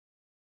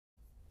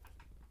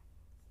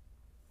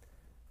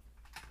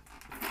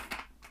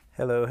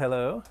Hello,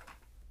 hello.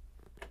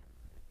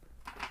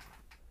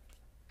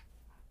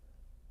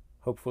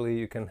 Hopefully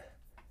you can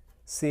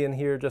see and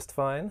hear just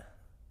fine.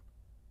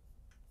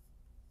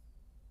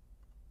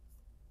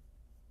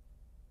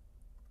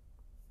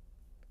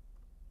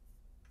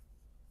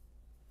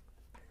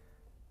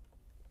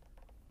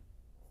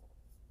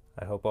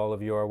 I hope all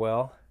of you are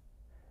well.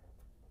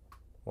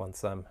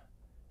 Once I'm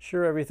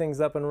sure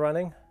everything's up and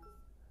running,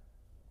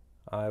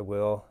 I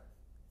will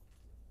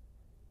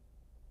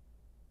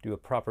do a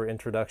proper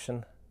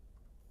introduction,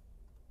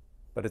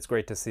 but it's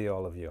great to see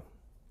all of you.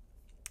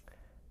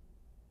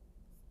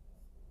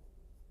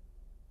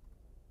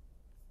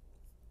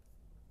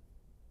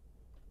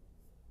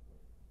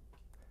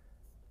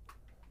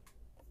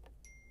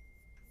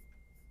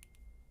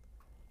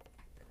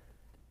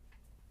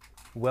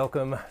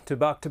 Welcome to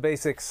Bach to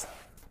Basics.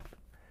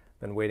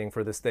 Been waiting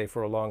for this day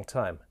for a long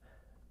time.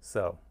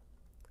 So,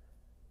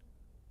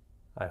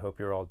 I hope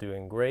you're all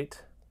doing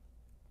great.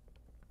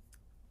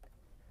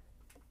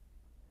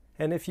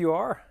 And if you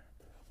are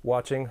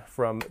watching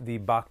from the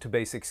Bach to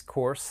Basics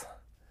course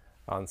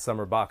on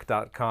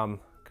summerbach.com,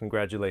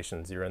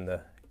 congratulations, you're in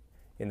the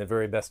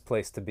very best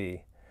place to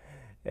be.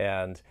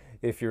 And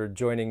if you're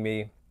joining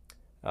me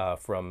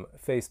from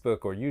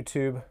Facebook or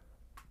YouTube,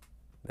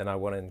 then I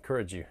want to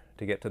encourage you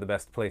to get to the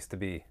best place to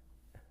be.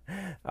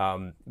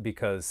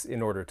 Because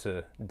in order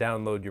to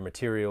download your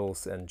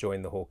materials and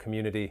join the whole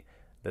community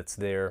that's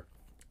there,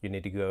 you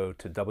need to go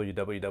to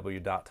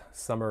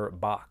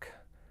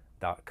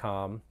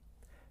www.summerbach.com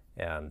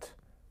and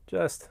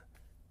just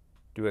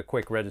do a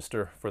quick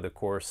register for the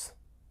course.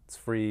 It's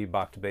free.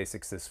 Bach to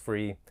Basics is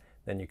free.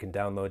 Then you can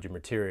download your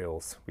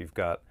materials. We've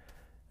got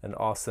an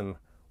awesome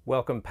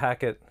welcome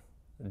packet,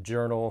 a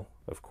journal,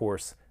 of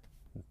course,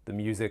 the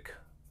music,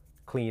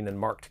 clean and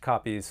marked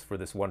copies for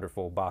this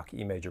wonderful Bach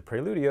E major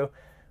Preludio,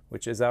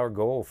 which is our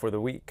goal for the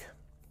week.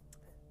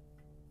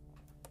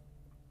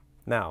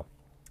 Now,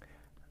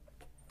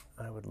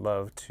 I would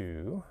love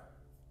to...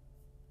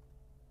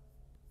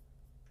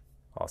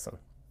 Awesome.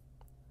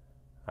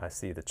 I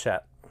see the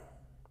chat.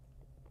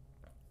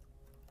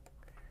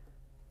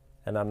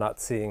 And I'm not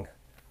seeing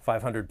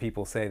 500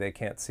 people say they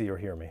can't see or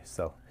hear me,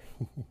 so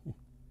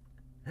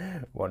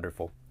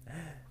wonderful.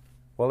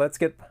 Well, let's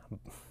get...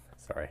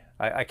 Sorry,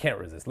 I can't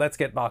resist. Let's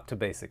get Bach to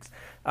Basics.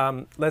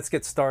 Let's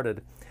get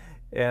started.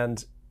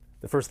 And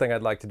the first thing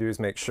I'd like to do is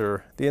make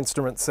sure the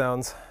instrument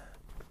sounds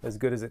as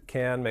good as it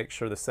can, make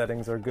sure the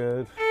settings are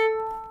good.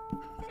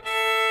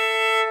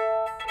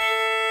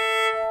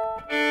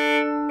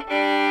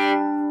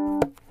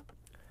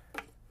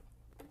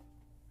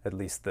 At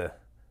least the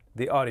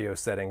audio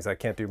settings. I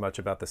can't do much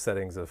about the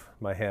settings of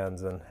my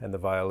hands and the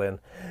violin.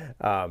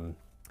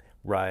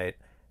 Right.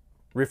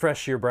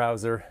 Refresh your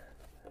browser.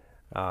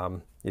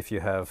 If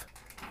you have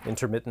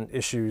intermittent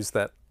issues,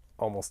 that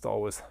almost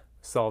always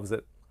solves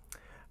it.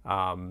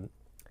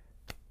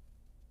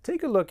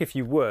 Take a look, if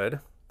you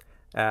would,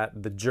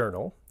 at the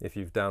journal, if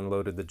you've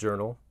downloaded the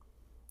journal.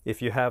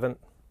 If you haven't,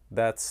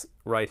 that's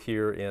right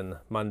here in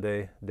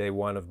Monday, day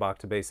 1 of Bach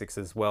to Basics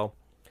as well.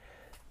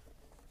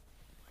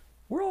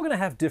 We're all going to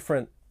have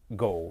different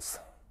goals,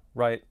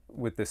 right,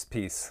 with this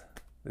piece,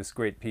 this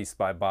great piece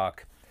by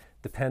Bach,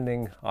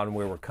 depending on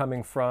where we're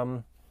coming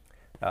from,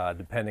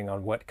 depending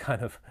on what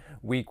kind of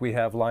week we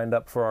have lined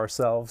up for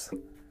ourselves.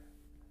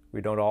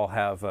 We don't all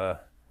have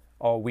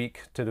all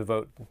week to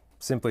devote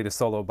simply to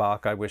solo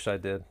Bach. I wish I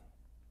did.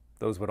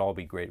 Those would all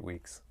be great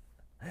weeks.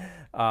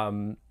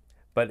 But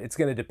it's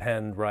going to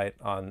depend, right,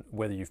 on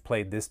whether you've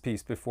played this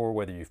piece before,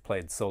 whether you've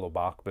played solo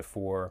Bach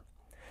before.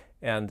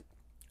 And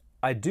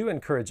I do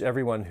encourage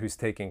everyone who's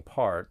taking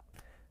part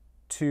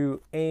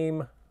to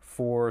aim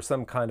for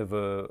some kind of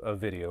a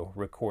video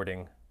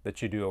recording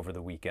that you do over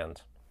the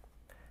weekend.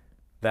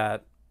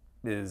 That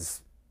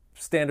is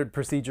standard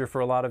procedure for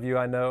a lot of you,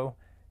 I know.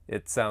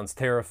 It sounds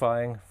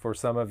terrifying for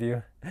some of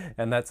you,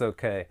 and that's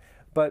okay.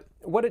 But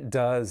what it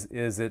does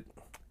is it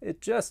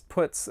just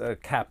puts a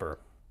capper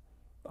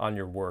on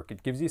your work.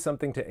 It gives you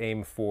something to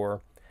aim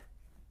for,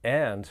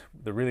 and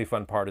the really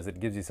fun part is it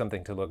gives you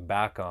something to look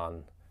back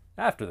on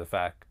after the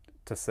fact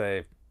to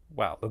say,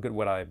 wow, look at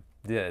what I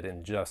did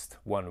in just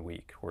 1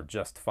 week or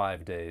just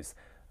 5 days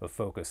of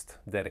focused,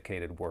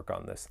 dedicated work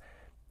on this.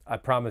 I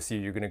promise you,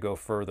 you're going to go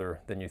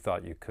further than you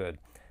thought you could.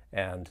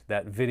 And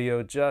that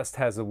video just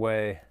has a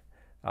way,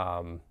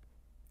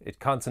 it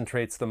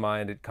concentrates the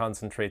mind, it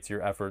concentrates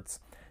your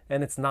efforts,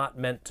 and it's not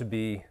meant to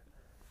be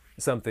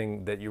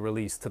something that you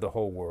release to the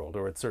whole world,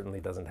 or it certainly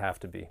doesn't have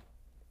to be.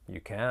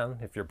 You can,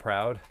 if you're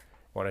proud,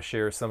 want to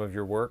share some of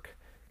your work.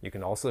 You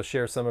can also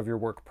share some of your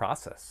work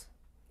process.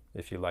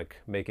 If you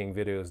like making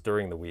videos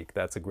during the week,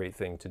 that's a great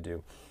thing to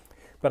do.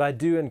 But I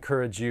do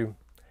encourage you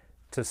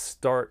to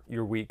start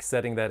your week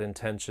setting that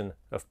intention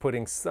of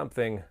putting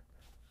something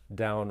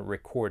down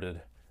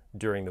recorded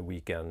during the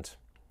weekend.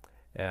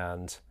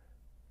 And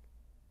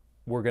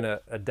we're going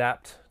to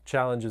adapt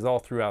challenges all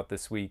throughout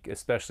this week,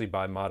 especially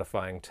by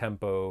modifying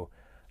tempo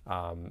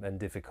and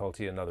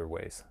difficulty in other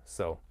ways.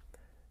 So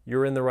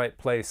you're in the right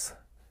place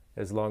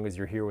as long as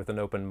you're here with an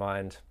open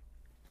mind.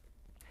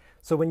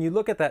 So when you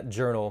look at that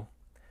journal,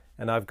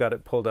 and I've got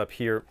it pulled up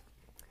here,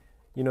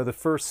 you know, the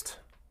first,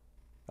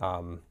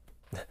 don't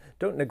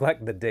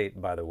neglect the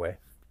date, by the way.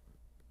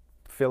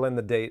 Fill in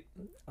the date.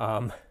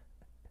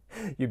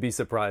 You'd be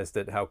surprised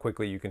at how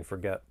quickly you can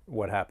forget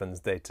what happens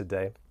day to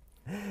day.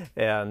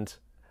 And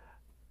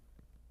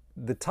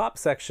the top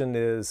section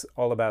is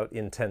all about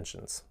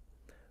intentions.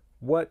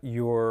 What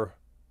you're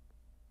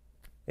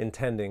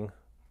intending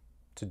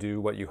to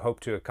do, what you hope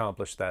to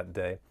accomplish that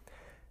day.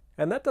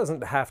 And that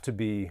doesn't have to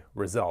be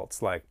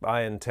results, like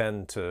I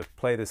intend to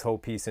play this whole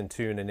piece in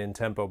tune and in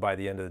tempo by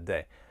the end of the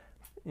day.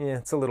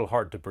 It's a little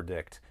hard to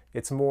predict.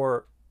 It's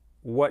more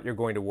what you're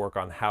going to work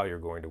on, how you're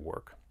going to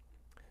work.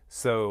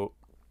 So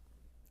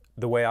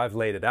the way I've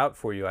laid it out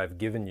for you, I've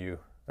given you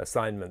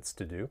assignments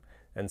to do.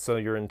 And so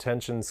your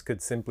intentions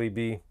could simply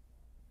be,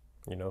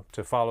 you know,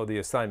 to follow the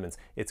assignments.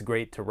 It's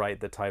great to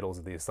write the titles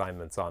of the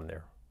assignments on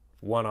there.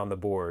 One on the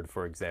board,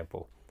 for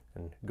example,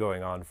 and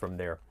going on from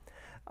there.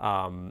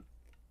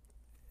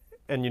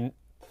 And you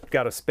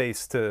got a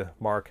space to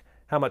mark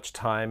how much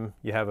time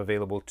you have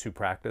available to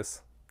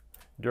practice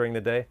during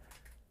the day,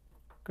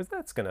 because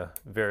that's going to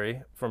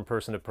vary from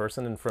person to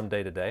person and from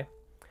day to day.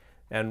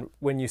 And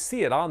when you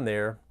see it on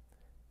there,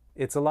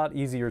 it's a lot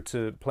easier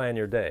to plan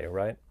your day,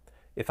 right?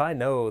 If I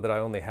know that I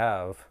only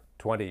have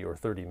 20 or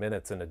 30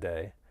 minutes in a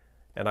day,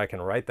 and I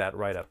can write that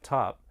right up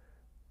top,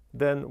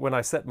 then when I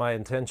set my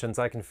intentions,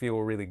 I can feel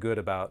really good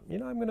about, you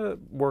know, I'm going to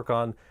work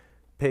on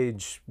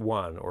page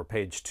 1 or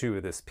page 2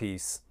 of this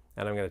piece,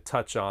 and I'm going to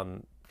touch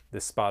on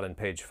this spot in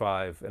page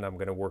 5, and I'm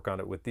going to work on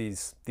it with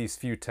these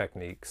few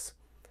techniques.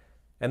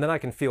 And then I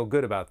can feel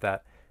good about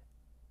that.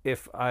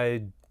 If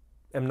I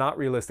am not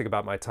realistic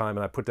about my time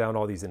and I put down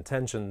all these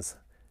intentions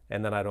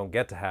and then I don't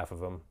get to half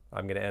of them,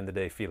 I'm going to end the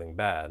day feeling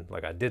bad,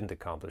 like I didn't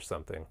accomplish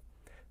something.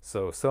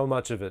 So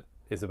much of it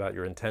is about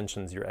your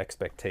intentions, your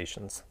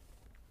expectations.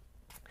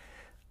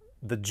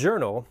 The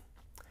journal,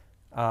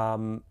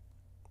 by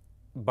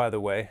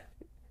the way,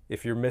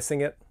 if you're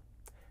missing it,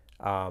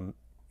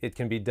 it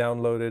can be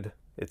downloaded.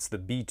 It's the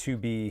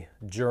B2B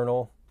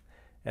journal,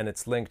 and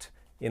it's linked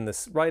in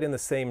this right in the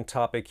same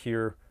topic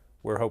here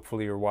where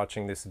hopefully you're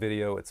watching this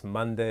video. It's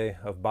Monday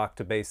of Bach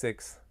to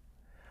Basics.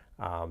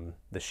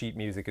 The sheet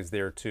music is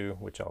there too,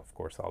 which of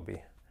course I'll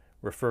be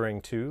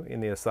referring to in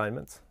the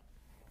assignments.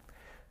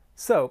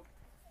 So,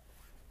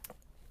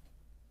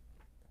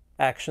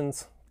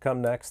 actions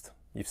come next.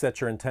 You've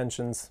set your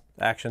intentions.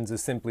 Actions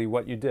is simply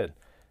what you did.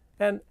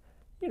 And,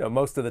 you know,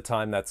 most of the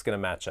time that's going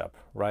to match up,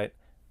 right?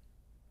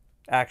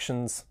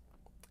 Actions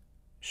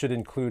should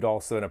include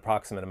also an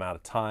approximate amount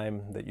of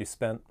time that you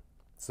spent.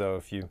 So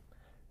if you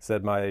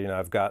said,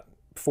 I've got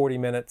 40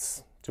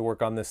 minutes to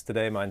work on this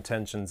today, my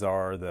intentions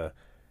are the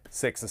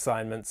 6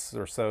 assignments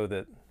or so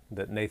that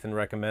Nathan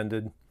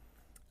recommended.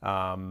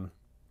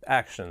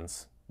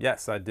 Actions.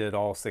 Yes, I did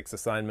all 6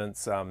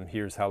 assignments.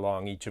 Here's how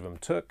long each of them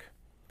took.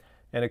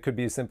 And it could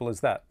be as simple as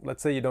that.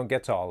 Let's say you don't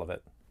get to all of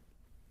it.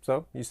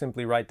 So you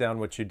simply write down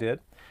what you did,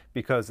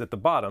 because at the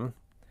bottom,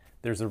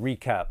 there's a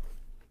recap.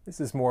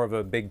 This is more of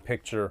a big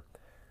picture.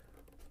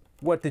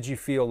 What did you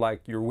feel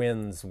like your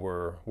wins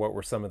were? What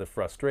were some of the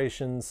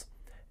frustrations?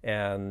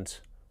 And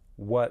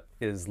what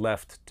is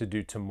left to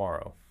do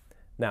tomorrow?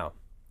 Now,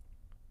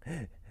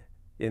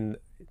 in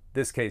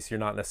this case, you're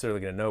not necessarily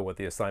going to know what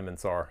the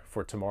assignments are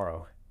for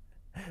tomorrow,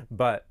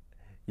 but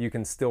you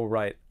can still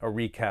write a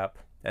recap,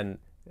 and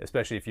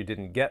especially if you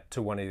didn't get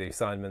to one of the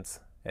assignments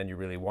and you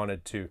really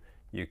wanted to,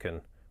 you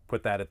can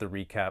put that at the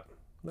recap.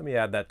 Let me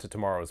add that to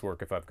tomorrow's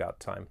work if I've got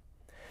time.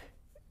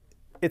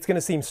 It's going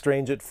to seem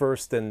strange at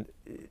first, and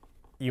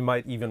you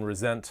might even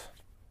resent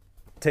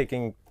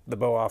taking the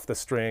bow off the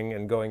string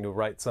and going to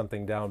write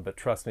something down, but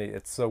trust me,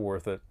 it's so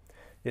worth it.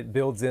 It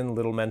builds in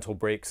little mental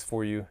breaks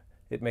for you.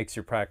 It makes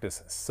your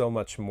practice so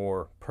much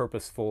more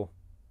purposeful,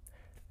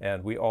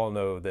 and we all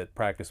know that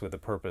practice with a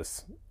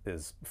purpose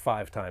is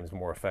 5 times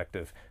more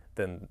effective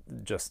than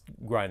just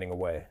grinding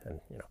away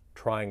and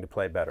trying to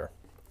play better.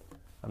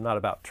 I'm not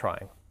about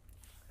trying.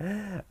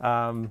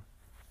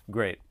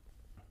 Great.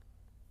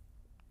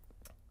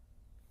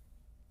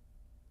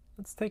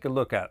 Let's take a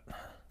look at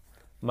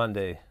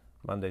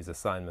Monday's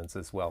assignments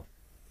as well.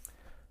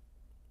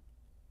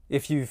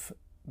 If you've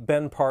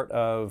been part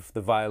of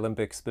the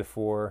Violympics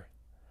before,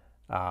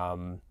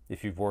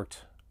 if you've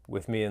worked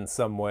with me in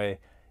some way,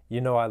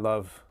 you know I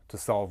love to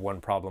solve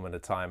one problem at a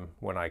time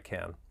when I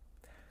can.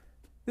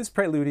 This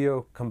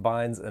Preludio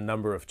combines a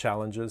number of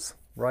challenges,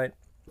 right?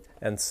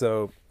 And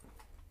so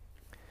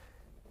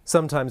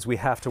sometimes we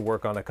have to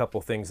work on a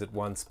couple things at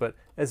once, but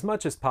as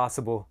much as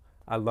possible,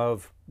 I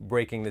love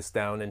breaking this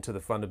down into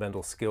the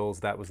fundamental skills.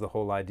 That was the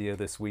whole idea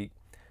this week,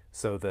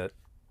 so that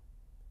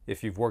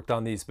if you've worked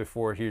on these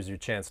before, here's your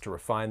chance to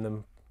refine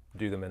them,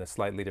 do them in a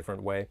slightly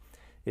different way.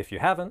 If you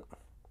haven't,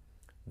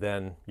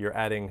 then you're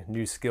adding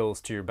new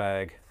skills to your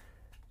bag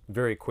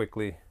very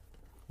quickly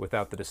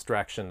without the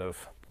distraction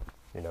of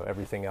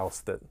everything else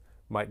that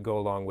might go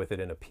along with it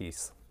in a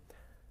piece.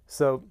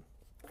 So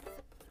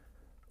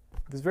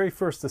this very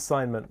first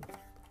assignment,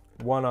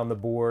 1 on the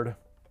board,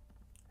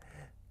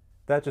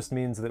 That just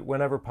means that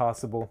whenever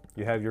possible,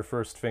 you have your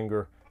first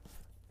finger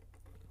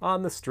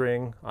on the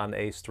string, on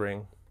A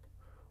string,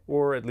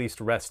 or at least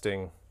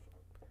resting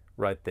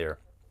right there.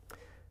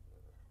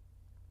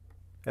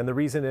 And the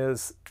reason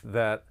is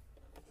that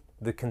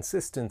the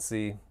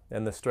consistency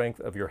and the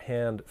strength of your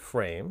hand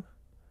frame,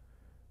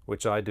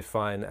 which I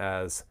define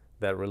as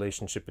that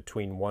relationship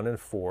between 1 and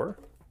 4,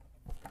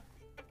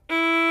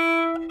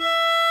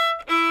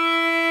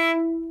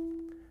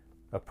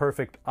 a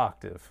perfect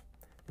octave.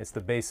 It's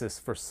the basis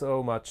for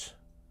so much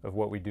of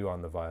what we do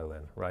on the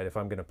violin, right? If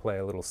I'm going to play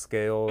a little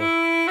scale,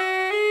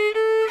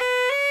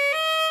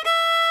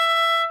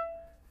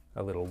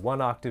 a little 1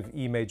 octave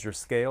E major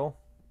scale,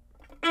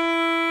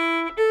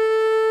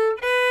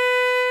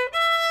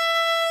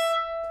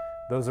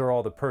 those are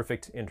all the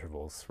perfect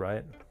intervals,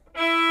 right?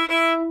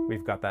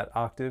 We've got that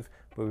octave,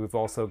 but we've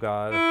also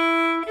got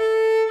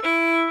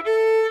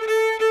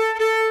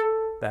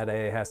that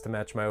A has to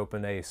match my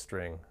open A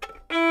string.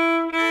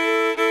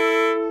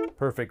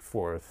 Perfect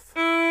 4th.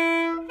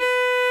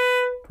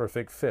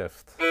 Perfect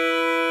 5th.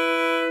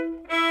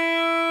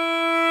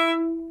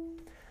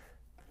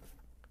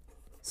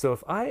 So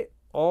if I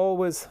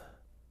always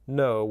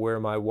know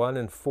where my 1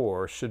 and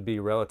 4 should be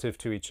relative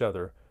to each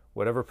other,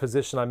 whatever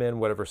position I'm in,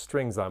 whatever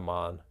strings I'm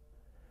on,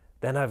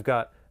 then I've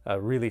got a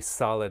really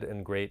solid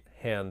and great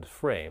hand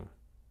frame.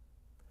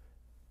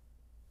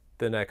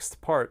 The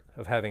next part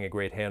of having a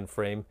great hand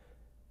frame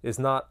is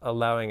not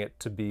allowing it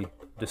to be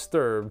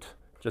disturbed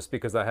just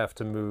because I have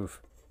to move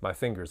my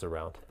fingers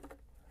around.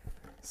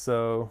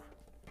 So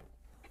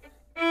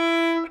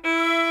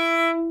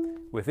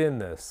within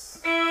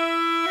this,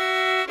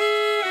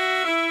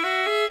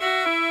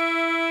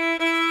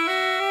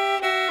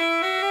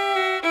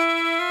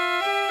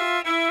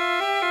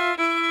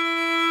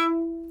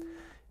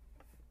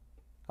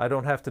 I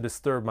don't have to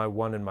disturb my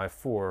 1 and my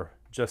 4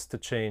 just to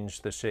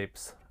change the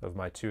shapes of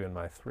my 2 and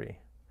my 3.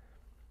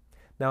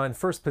 Now in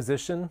first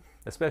position,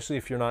 especially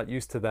if you're not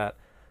used to that,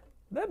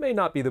 that may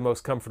not be the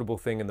most comfortable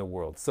thing in the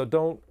world. So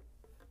don't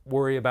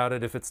worry about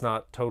it if it's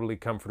not totally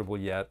comfortable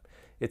yet.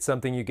 It's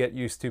something you get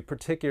used to,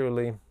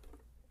 particularly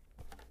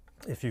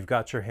if you've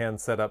got your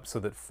hand set up so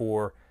that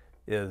 4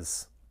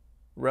 is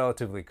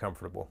relatively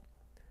comfortable.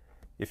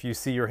 If you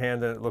see your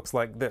hand and it looks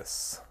like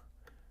this,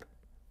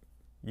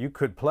 you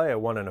could play a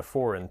 1 and a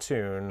 4 in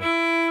tune,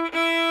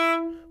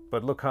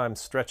 but look how I'm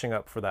stretching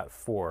up for that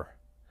 4.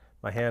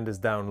 My hand is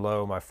down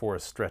low, my 4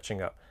 is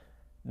stretching up.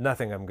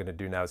 Nothing I'm going to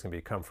do now is going to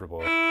be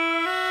comfortable.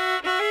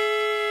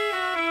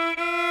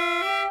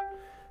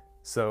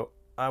 So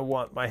I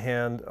want my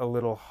hand a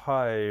little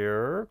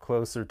higher,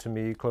 closer to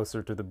me,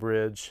 closer to the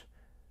bridge,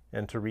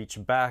 and to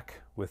reach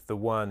back with the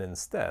 1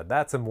 instead.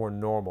 That's a more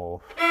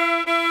normal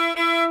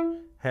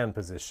hand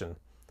position.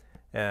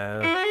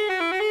 And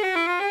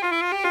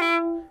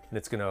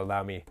it's going to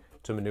allow me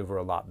to maneuver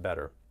a lot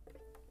better.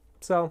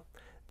 So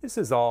this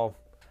is all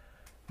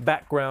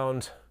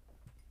background.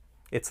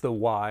 It's the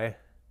why,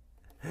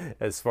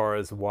 as far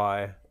as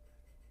why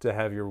to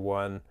have your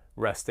 1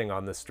 resting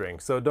on the string.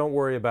 So don't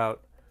worry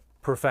about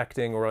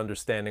perfecting or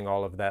understanding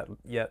all of that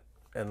yet,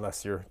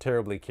 unless you're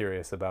terribly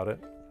curious about it.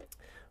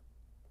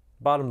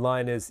 Bottom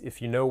line is,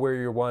 if you know where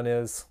your 1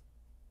 is,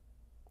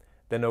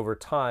 then over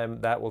time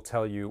that will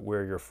tell you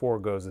where your 4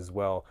 goes as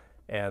well,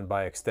 and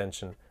by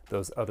extension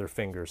those other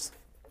fingers.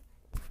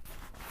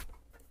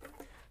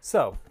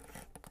 So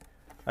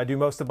I do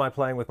most of my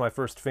playing with my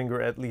first finger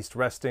at least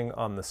resting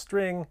on the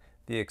string.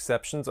 The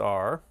exceptions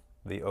are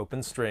the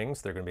open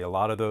strings. There are going to be a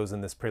lot of those in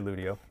this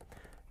preludio,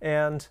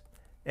 and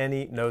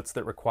any notes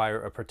that require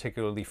a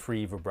particularly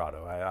free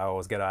vibrato. I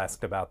always get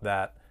asked about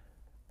that.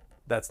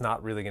 That's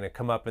not really going to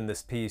come up in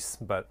this piece,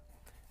 but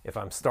if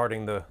I'm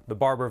starting the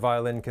Barber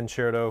Violin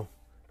Concerto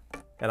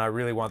and I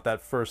really want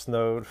that first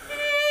note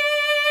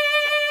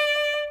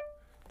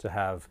to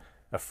have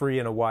a free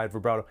and a wide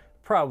vibrato,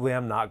 probably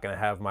I'm not going to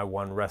have my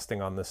 1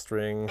 resting on the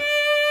string.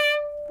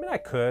 I mean, I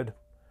could,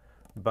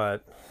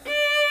 but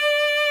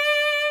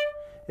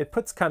it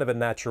puts kind of a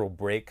natural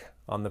break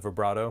on the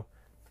vibrato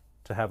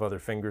to have other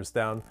fingers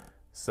down,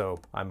 so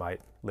I might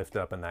lift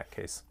up in that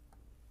case.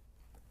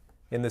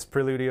 In this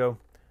preludio,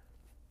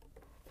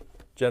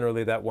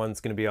 generally that 1's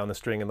going to be on the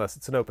string unless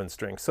it's an open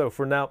string. So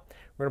for now,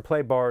 we're going to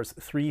play bars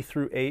 3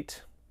 through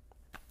 8.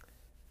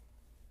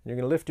 You're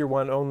going to lift your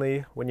 1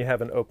 only when you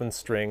have an open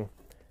string.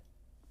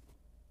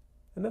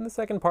 And then the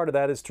second part of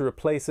that is to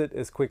replace it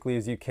as quickly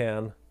as you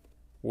can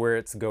where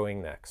it's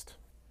going next.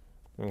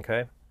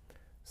 Okay?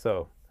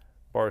 So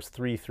bars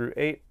 3 through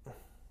 8.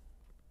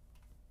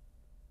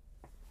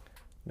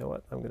 You know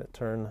what? I'm going to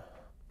turn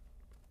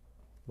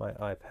my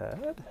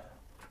iPad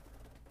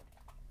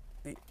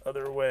the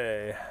other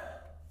way.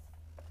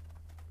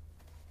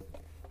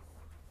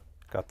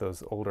 Got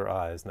those older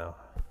eyes now.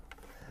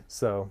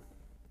 So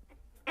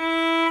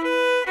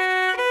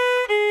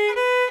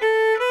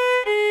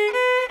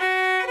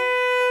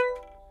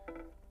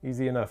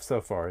easy enough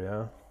so far,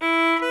 yeah?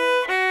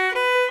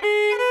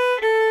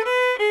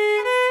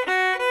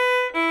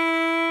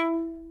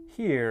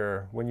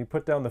 Here, when you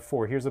put down the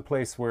 4, here's a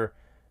place where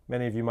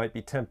Many of you might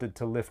be tempted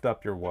to lift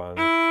up your one,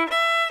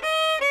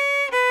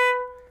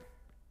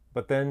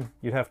 but then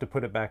you'd have to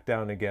put it back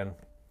down again.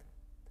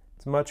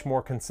 It's much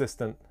more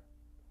consistent.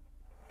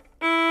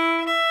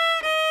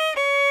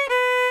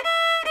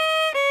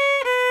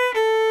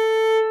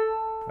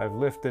 I've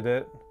lifted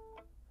it.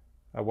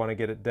 I want to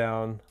get it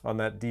down on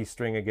that D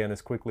string again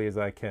as quickly as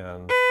I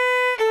can.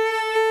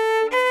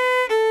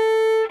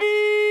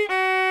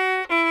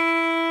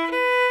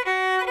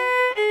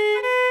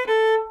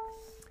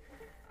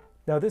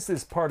 Now this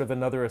is part of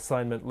another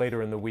assignment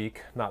later in the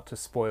week, not to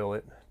spoil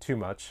it too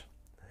much,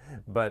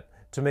 but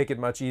to make it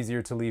much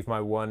easier to leave my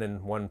one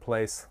in one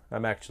place,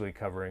 I'm actually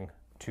covering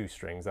two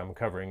strings. I'm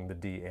covering the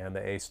D and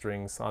the A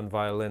strings on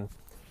violin,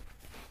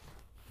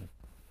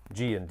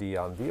 G and D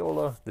on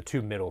viola, the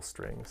two middle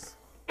strings.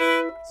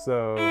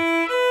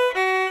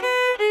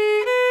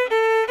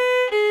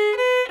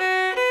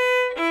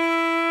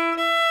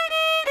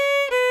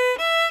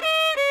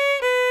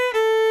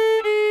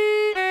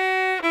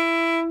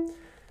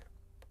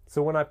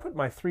 So when I put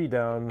my 3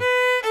 down,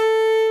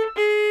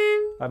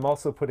 I'm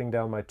also putting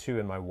down my 2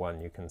 and my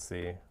 1, you can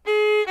see.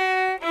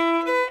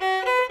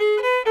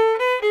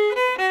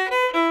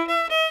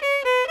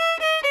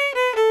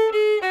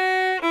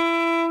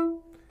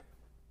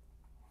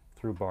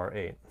 Through bar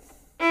 8.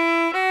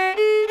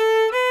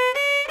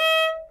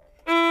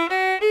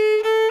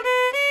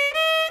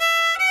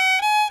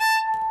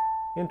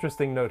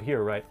 Interesting note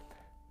here, right?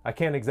 I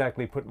can't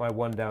exactly put my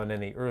 1 down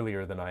any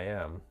earlier than I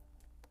am,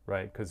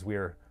 right? Because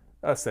we're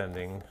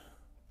ascending.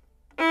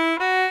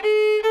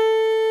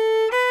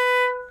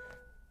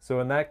 So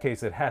in that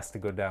case, it has to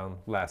go down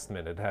last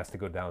minute. It has to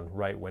go down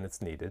right when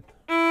it's needed.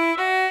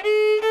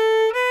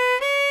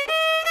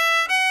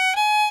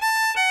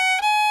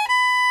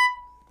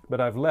 But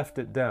I've left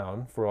it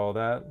down for all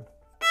that.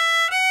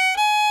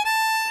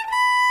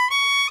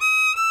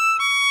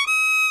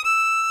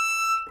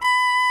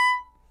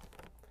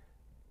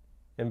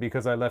 And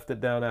because I left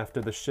it down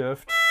after the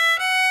shift,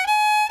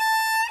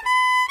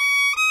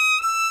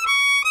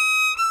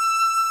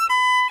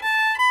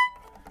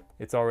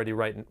 it's already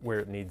right where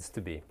it needs to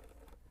be.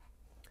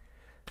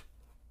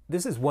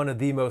 This is one of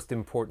the most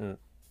important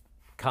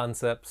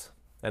concepts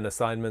and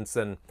assignments,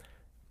 and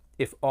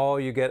if all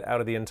you get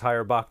out of the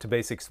entire Bach to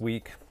Basics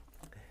week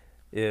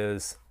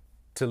is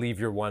to leave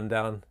your 1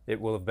 down, it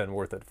will have been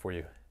worth it for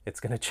you. It's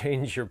going to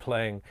change your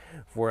playing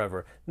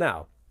forever.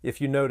 Now,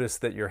 if you notice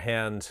that your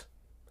hand,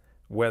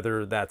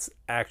 whether that's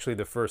actually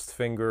the first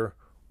finger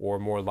or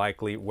more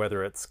likely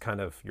whether it's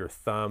kind of your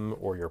thumb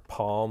or your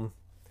palm,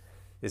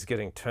 is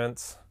getting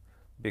tense,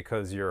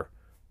 because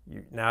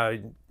now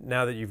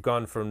that you've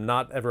gone from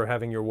not ever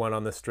having your 1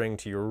 on the string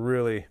to you're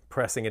really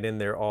pressing it in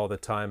there all the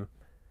time,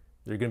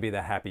 you're going to be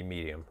the happy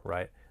medium,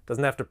 right? It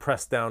doesn't have to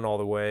press down all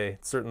the way.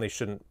 It certainly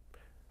shouldn't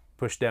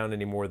push down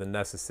any more than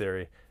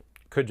necessary.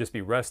 It could just be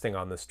resting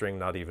on the string,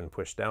 not even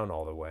push down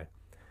all the way.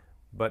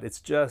 But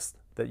it's just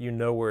that you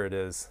know where it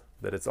is,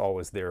 that it's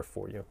always there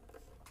for you.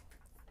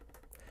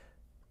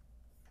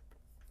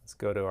 Let's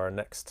go to our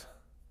next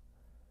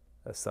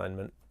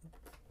assignment.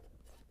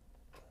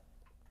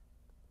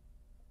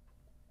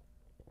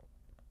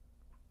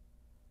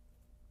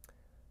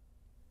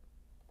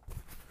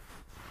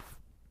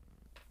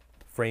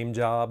 Frame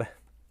job.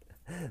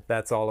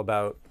 That's all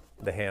about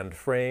the hand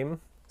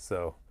frame.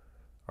 So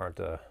aren't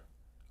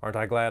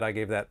I glad I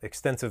gave that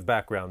extensive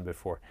background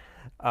before.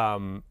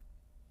 We're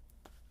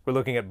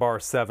looking at bar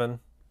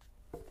 7.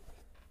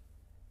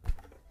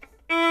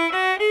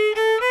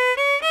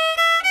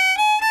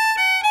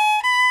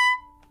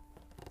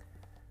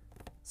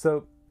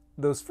 So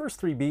those first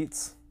 3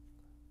 beats,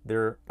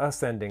 they're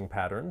ascending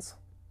patterns.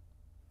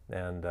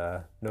 And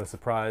no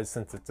surprise,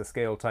 since it's a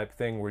scale type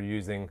thing, we're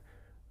using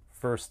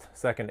first,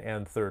 second,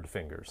 and third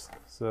fingers.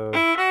 So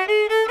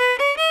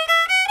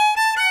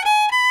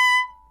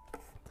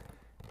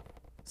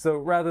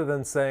rather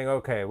than saying,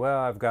 okay, well,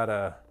 I've got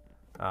a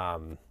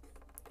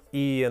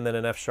E and then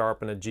an F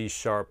sharp and a G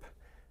sharp,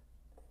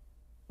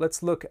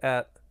 let's look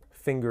at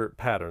finger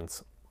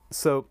patterns.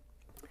 So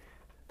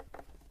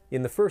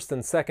in the first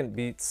and second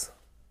beats,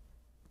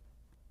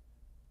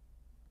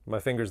 my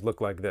fingers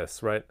look like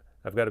this, right?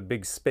 I've got a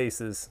big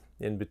spaces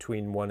in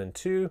between 1 and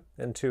 2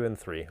 and 2 and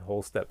 3,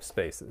 whole step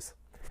spaces.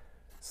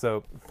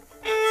 So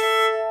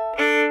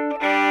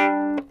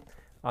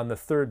on the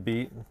third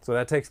beat, so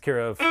that takes care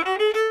of,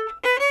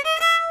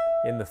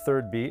 in the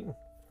third beat,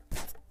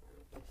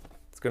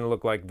 it's going to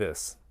look like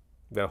this.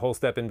 Got a whole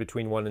step in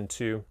between 1 and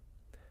 2.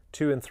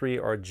 2 and 3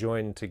 are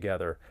joined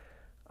together.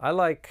 I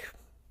like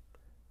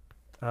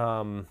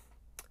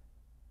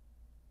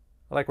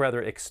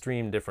rather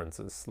extreme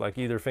differences, like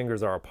either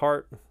fingers are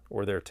apart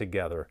or they're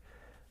together.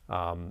 There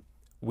are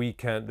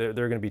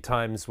going to be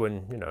times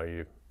when,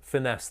 you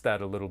finesse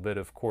that a little bit,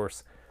 of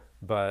course,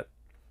 but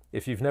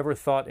if you've never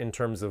thought in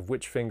terms of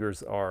which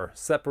fingers are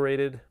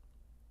separated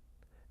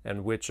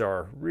and which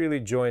are really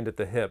joined at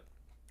the hip,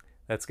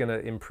 that's going to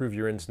improve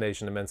your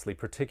intonation immensely,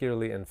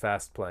 particularly in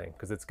fast playing,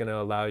 because it's going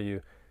to allow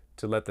you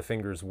to let the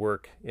fingers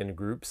work in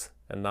groups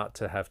and not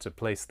to have to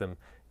place them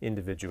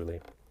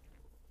individually.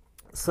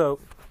 So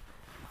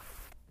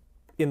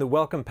in the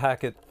welcome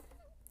packet,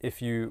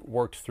 if you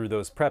worked through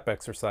those prep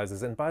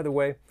exercises, and by the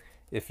way,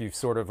 if you've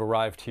sort of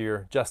arrived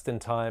here just in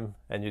time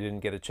and you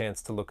didn't get a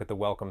chance to look at the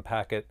welcome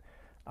packet,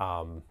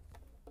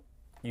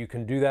 you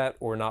can do that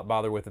or not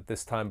bother with it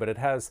this time, but it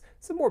has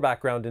some more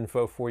background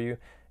info for you,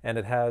 and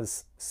it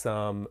has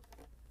some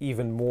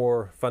even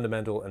more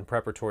fundamental and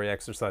preparatory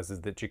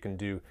exercises that you can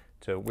do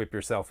to whip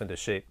yourself into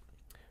shape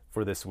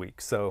for this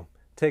week. So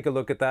take a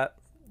look at that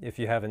if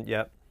you haven't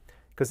yet,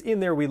 because in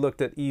there we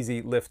looked at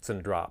easy lifts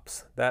and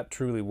drops. That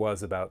truly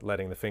was about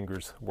letting the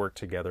fingers work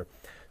together.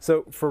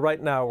 So for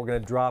right now, we're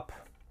going to drop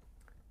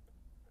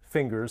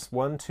fingers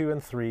 1, 2,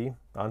 and 3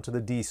 onto the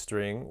D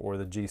string or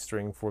the G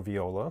string for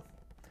viola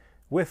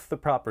with the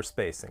proper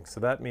spacing. So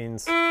that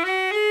means,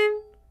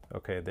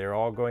 okay, they're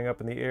all going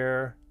up in the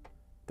air,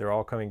 they're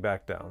all coming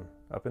back down,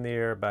 up in the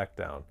air, back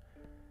down.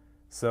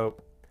 So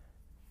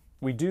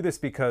we do this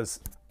because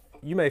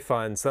you may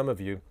find, some of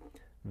you,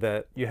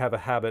 that you have a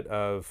habit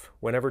of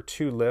whenever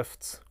 2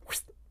 lifts,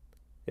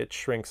 it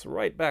shrinks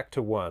right back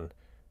to 1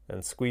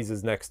 and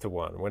squeezes next to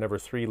 1. Whenever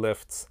 3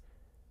 lifts,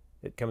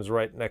 it comes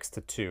right next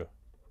to 2.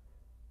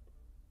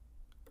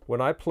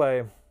 When I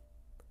play,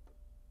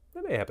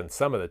 that may happen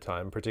some of the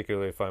time,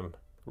 particularly if I'm,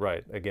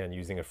 again,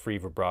 using a free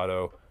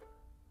vibrato,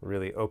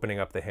 really opening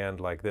up the hand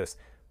like this.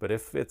 But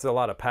if it's a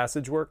lot of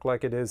passage work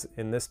like it is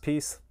in this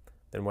piece,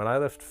 then when I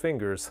lift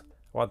fingers,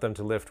 I want them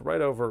to lift right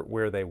over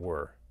where they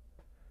were.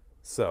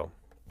 So,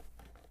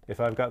 if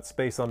I've got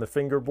space on the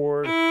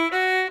fingerboard, I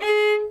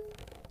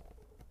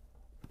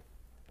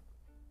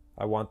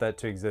want that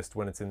to exist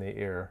when it's in the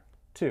air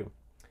too.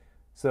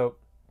 So,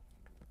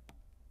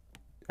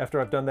 after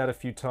I've done that a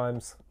few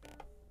times,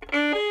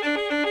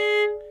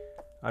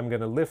 I'm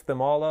going to lift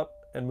them all up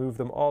and move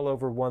them all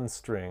over one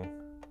string.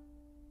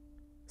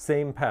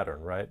 Same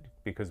pattern, right?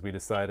 Because we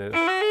decided.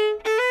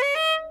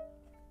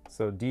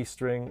 So D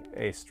string,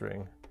 A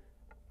string,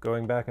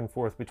 going back and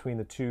forth between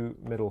the 2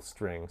 middle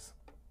strings.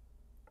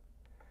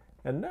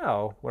 And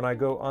now, when I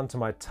go onto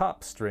my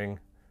top string,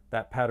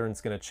 that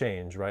pattern's going to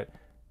change, right?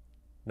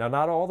 Now,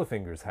 not all the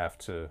fingers have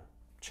to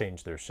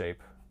change their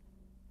shape.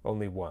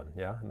 Only one,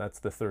 yeah? And that's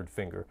the 3rd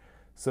finger.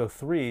 So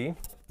 3,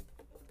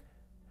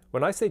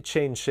 when I say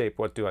change shape,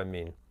 what do I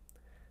mean?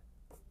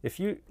 If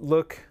you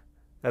look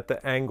at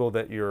the angle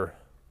that your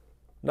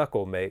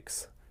knuckle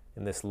makes,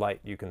 in this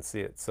light you can see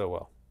it so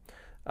well.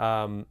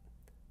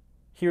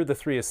 Here the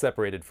 3 is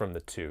separated from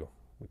the 2.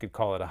 We could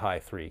call it a high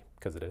 3,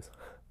 because it is.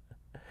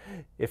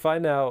 If I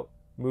now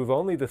move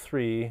only the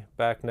 3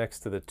 back next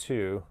to the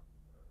 2,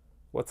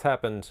 what's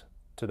happened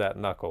to that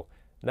knuckle?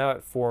 Now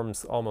it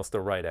forms almost a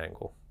right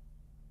angle.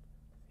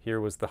 Here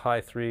was the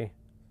high 3,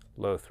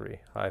 low 3,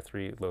 high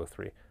 3, low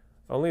 3.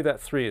 Only that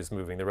 3 is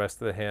moving, the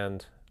rest of the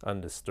hand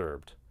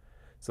undisturbed.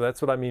 So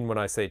that's what I mean when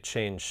I say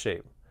change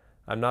shape.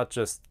 I'm not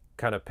just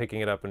kind of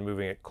picking it up and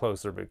moving it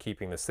closer, but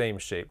keeping the same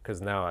shape,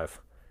 because now I've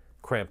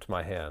cramped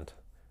my hand.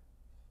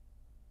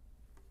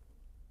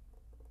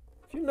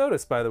 If you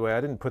notice, by the way, I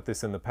didn't put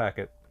this in the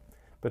packet,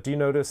 but do you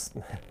notice,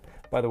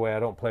 by the way, I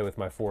don't play with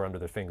my 4 under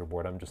the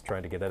fingerboard. I'm just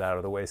trying to get it out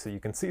of the way so you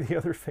can see the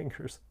other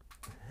fingers.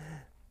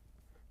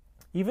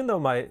 Even though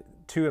my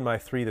 2 and my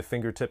 3, the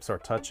fingertips are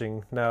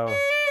touching now,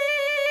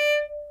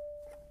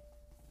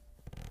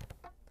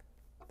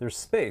 there's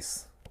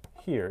space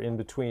here in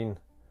between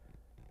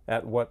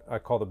at what I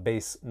call the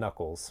base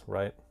knuckles,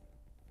 right?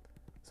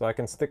 So I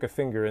can stick a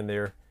finger in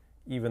there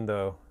even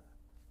though,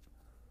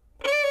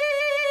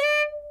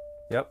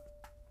 yep.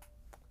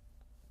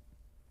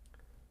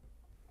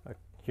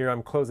 Here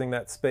I'm closing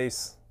that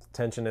space,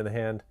 tension in the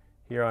hand.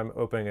 Here I'm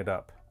opening it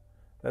up.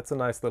 That's a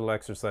nice little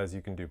exercise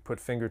you can do.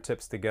 Put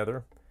fingertips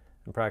together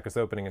and practice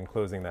opening and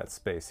closing that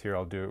space. Here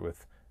I'll do it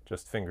with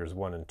just fingers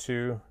 1 and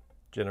 2,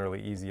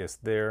 generally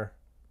easiest there.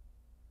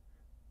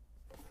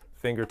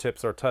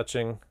 Fingertips are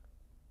touching,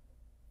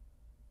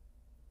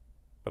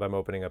 but I'm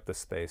opening up the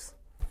space.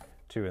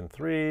 2 and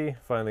 3,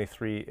 finally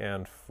 3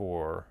 and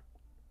 4.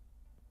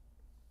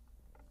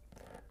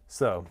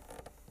 So,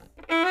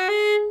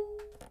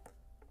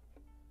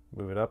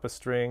 move it up a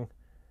string.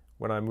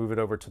 When I move it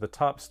over to the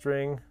top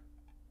string,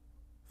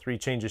 3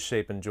 changes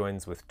shape and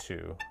joins with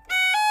 2.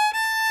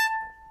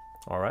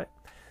 All right.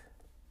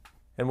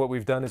 And what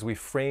we've done is we've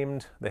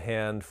framed the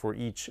hand for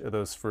each of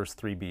those first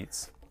 3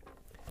 beats.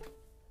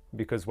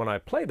 Because when I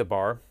play the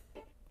bar,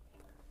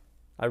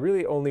 I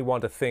really only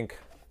want to think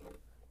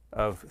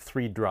of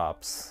 3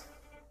 drops.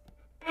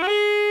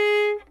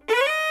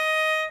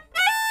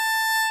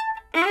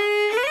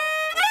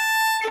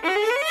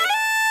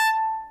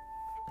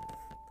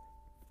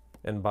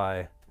 And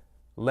by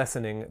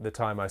lessening the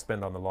time I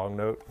spend on the long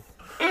note,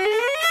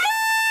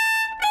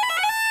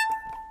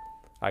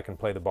 I can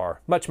play the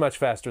bar much, much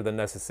faster than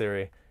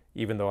necessary,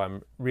 even though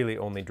I'm really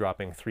only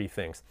dropping 3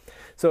 things.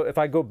 So if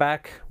I go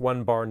back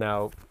 1 bar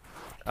now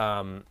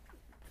to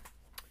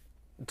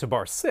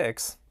bar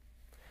 6,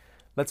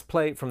 let's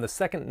play from the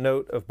 2nd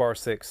note of bar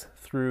 6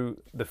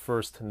 through the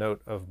 1st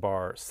note of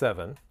bar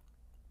 7.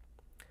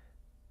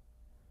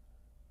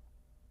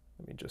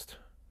 Let me just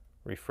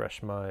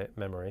refresh my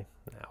memory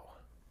now.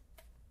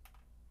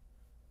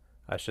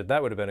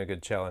 That would have been a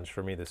good challenge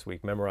for me this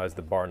week, memorize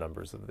the bar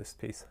numbers of this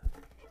piece.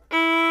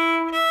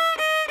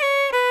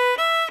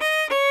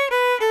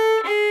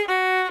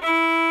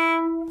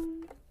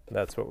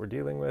 That's what we're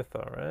dealing with,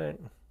 all right.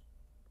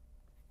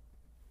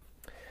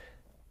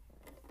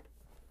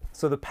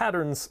 So the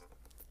patterns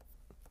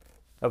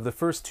of the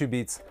first two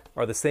beats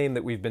are the same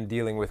that we've been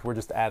dealing with. We're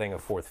just adding a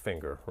fourth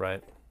finger,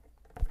 right?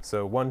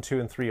 So 1, 2,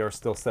 and 3 are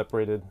still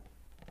separated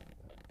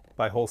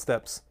by whole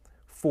steps.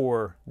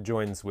 4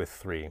 joins with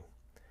 3.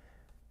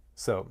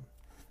 So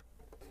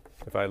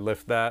if I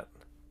lift that,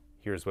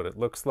 here's what it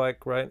looks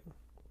like, right?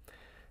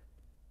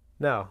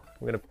 Now I'm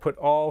going to put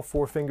all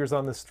 4 fingers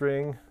on the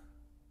string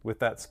with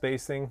that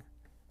spacing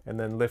and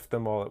then lift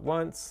them all at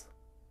once.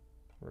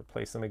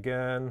 Replace them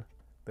again,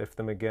 lift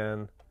them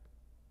again.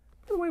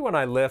 By the way, when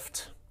I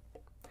lift,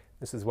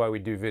 this is why we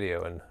do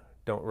video and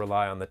don't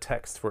rely on the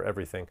text for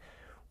everything.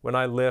 When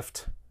I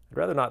lift, I'd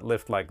rather not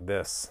lift like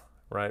this,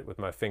 right, with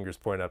my fingers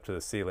pointing up to the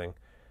ceiling.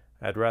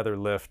 I'd rather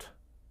lift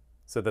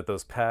so that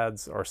those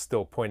pads are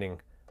still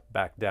pointing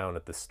back down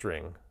at the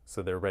string,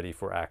 so they're ready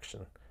for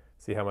action.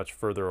 See how much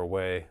further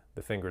away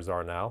the fingers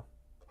are now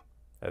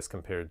as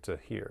compared to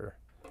here.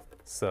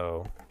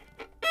 So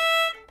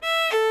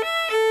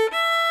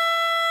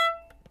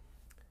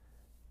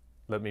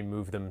let me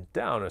move them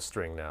down a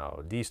string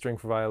now. D string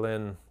for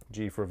violin,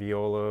 G for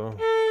viola.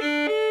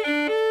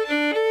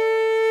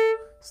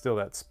 Still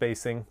that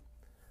spacing.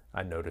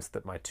 I noticed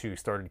that my 2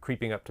 started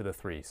creeping up to the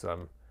 3, so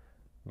I'm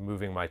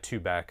moving my 2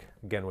 back,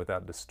 again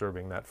without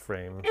disturbing that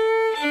frame.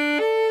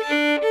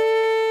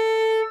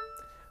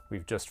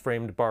 We've just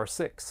framed bar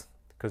 6,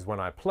 because when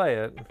I play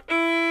it,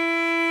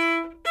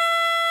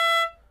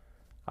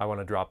 I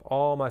want to drop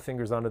all my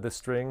fingers onto this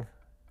string,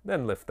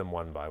 then lift them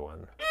one by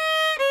one.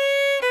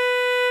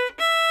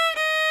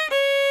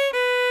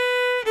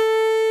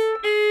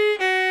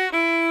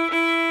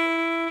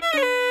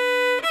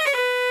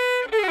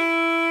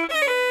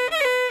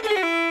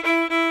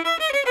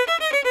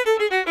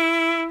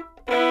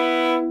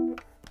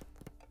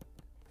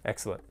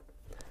 Excellent.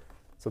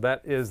 So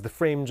that is the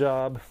frame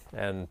job,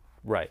 and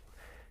right,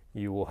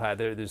 you will have,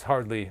 there's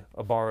hardly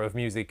a bar of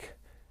music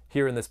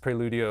here in this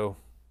Preludio,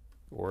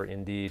 or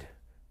indeed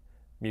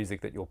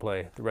music that you'll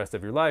play the rest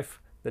of your life,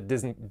 that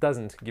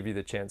doesn't give you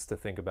the chance to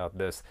think about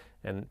this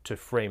and to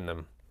frame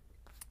them.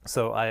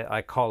 So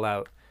I call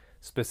out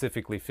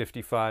specifically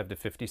 55 to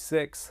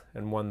 56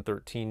 and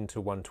 113 to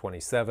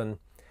 127.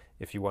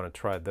 If you want to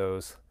try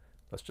those,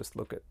 let's just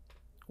look at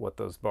what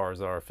those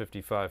bars are.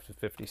 55 to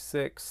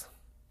 56.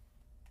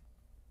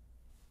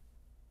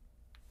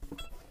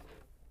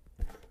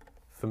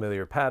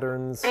 Familiar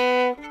patterns.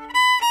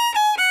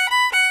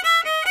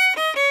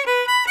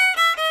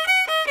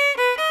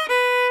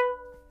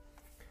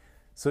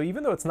 So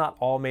even though it's not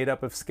all made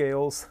up of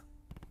scales,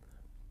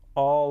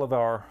 all of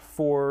our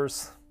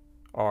 4s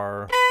and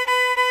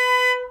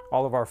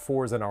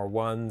our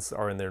 1s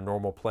are in their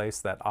normal place,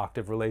 that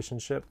octave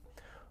relationship.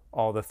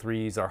 All the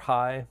 3s are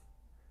high,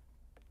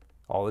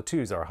 all the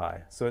 2s are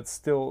high. So it's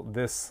still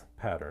this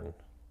pattern.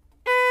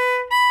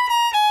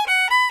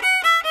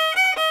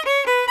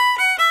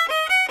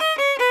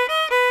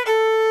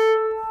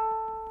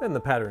 And the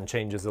pattern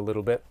changes a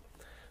little bit,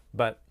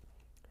 but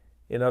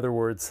in other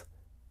words,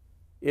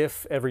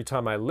 if every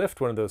time I lift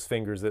one of those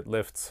fingers it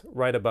lifts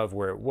right above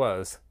where it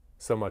was,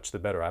 so much the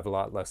better. I have a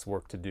lot less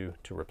work to do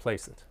to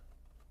replace it.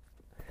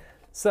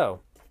 So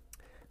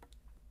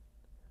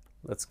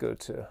let's go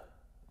to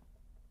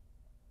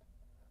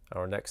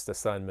our next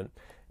assignment.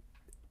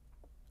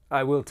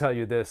 I will tell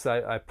you this,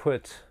 I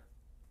put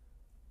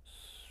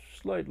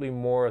slightly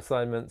more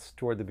assignments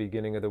toward the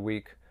beginning of the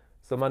week.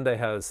 So Monday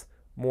has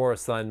more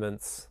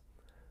assignments.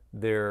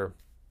 They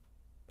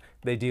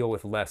deal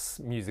with less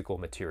musical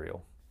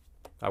material.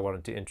 I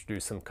wanted to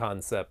introduce some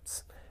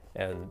concepts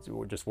and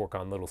just work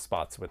on little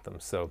spots with them.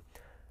 So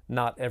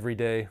not every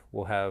day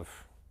will have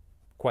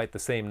quite the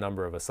same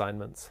number of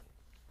assignments.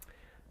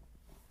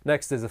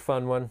 Next is a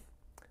fun one,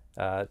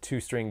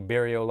 2-string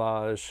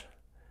bariolage.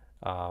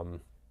 I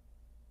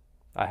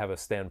have a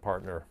stand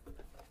partner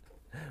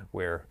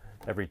where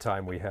every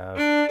time we have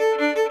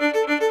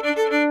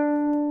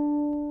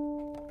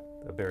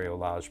a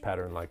bariolage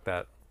pattern like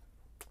that,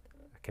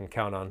 I can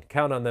count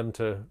on them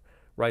to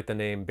write the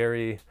name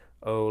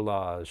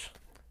bariolage.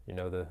 You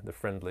know, the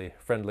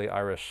friendly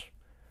Irish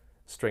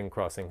string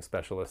crossing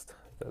specialist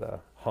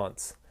that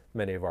haunts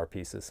many of our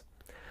pieces.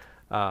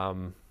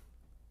 You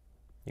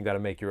got to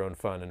make your own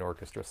fun in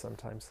orchestra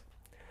sometimes,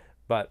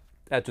 but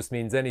that just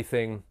means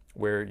anything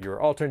where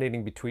you're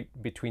alternating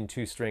between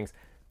 2 strings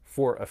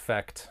for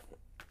effect.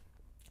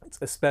 It's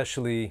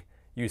especially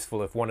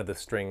useful if one of the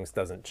strings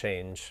doesn't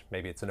change.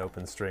 Maybe it's an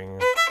open string.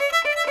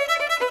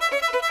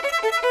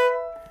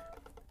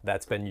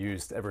 That's been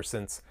used ever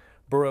since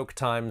Baroque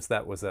times.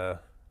 That was a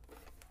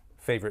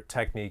favorite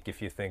technique.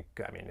 If you think,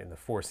 I mean, in the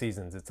Four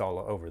Seasons, it's all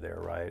over there,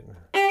 right?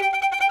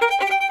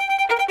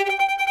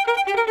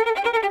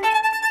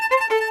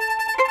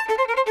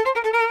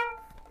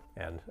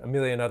 And a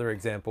million other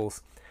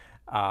examples.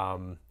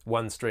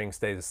 One string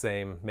stays the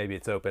same. Maybe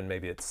it's open,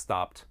 maybe it's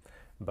stopped.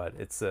 but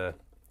it's an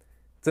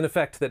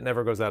effect that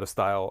never goes out of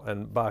style,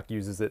 and Bach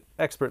uses it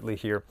expertly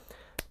here.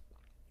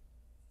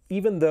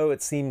 Even though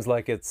it seems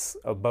like it's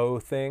a bow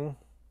thing,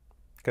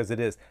 because it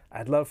is,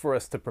 I'd love for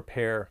us to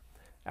prepare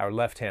our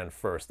left hand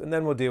first, and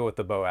then we'll deal with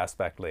the bow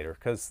aspect later,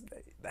 because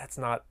that's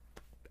not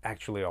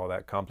actually all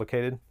that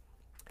complicated.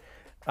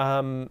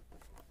 Let's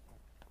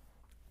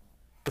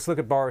look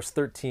at bars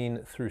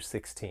 13 through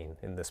 16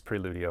 in this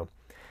preludio.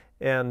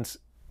 And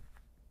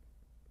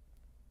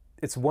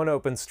it's one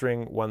open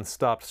string, one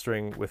stopped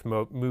string with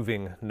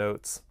moving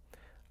notes.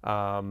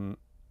 I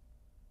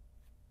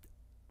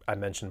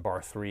mentioned bar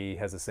 3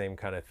 has the same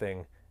kind of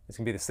thing. It's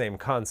going to be the same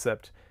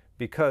concept,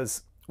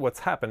 because what's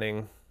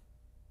happening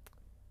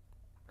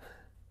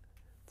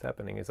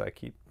is I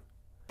keep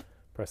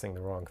pressing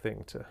the wrong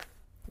thing to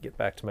get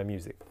back to my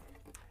music.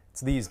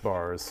 It's these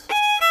bars.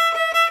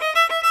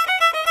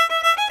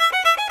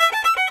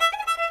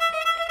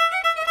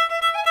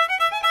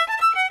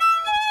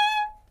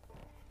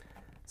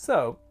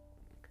 So,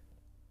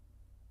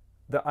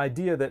 the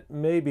idea that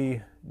may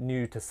be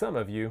new to some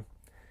of you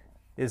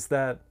is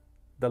that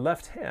the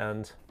left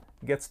hand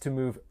gets to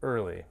move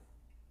early,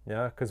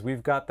 yeah, because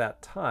we've got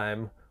that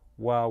time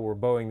while we're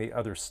bowing the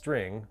other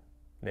string,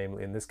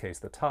 namely in this case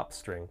the top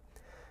string.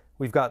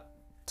 We've got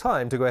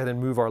time to go ahead and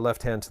move our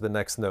left hand to the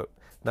next note.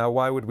 Now,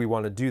 why would we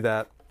want to do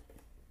that?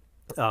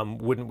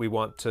 Wouldn't we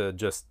want to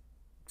just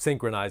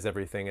synchronize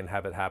everything and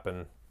have it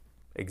happen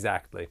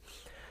exactly?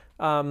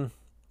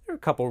 There are a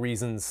couple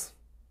reasons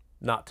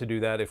not to do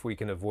that if we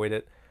can avoid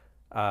it.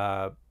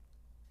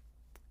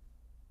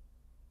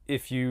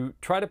 If you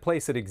try to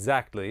place it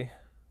exactly,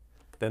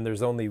 then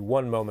there's only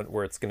one moment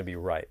where it's going to be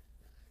right,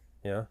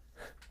 yeah?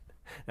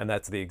 And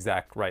that's the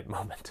exact right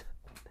moment.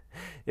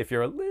 If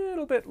you're a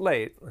little bit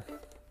late,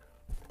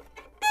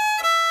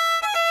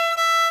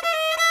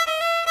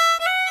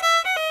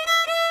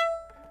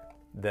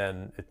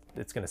 then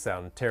it's going to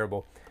sound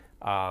terrible.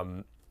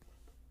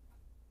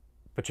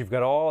 But you've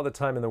got all the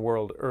time in the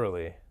world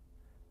early,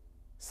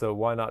 so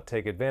why not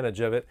take advantage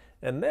of it?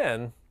 And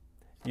then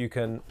you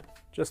can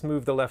just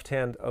move the left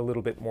hand a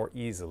little bit more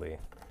easily.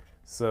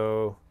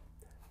 So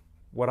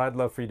what I'd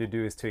love for you to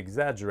do is to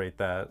exaggerate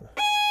that.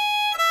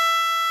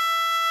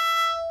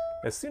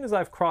 As soon as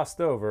I've crossed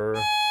over,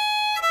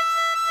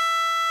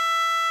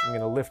 I'm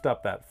going to lift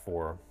up that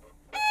 4.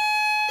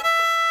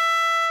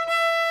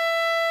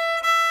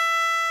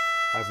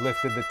 I've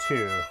lifted the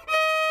 2.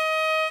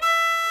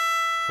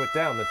 Put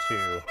down the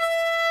 2.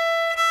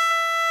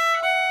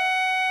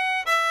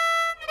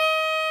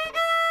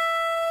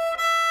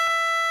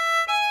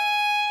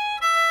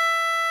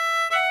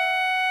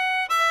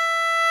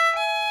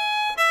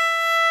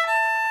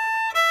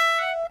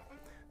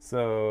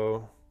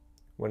 So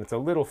when it's a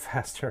little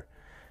faster,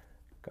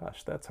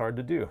 gosh, that's hard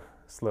to do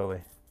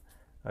slowly.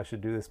 I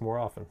should do this more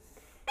often.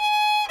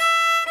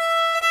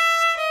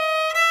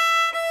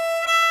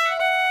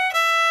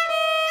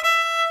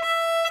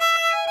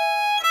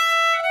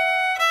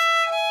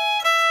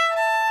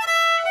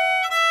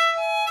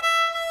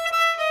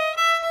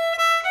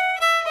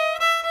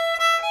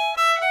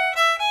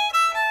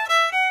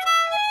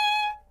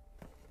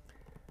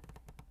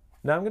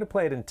 Now I'm going to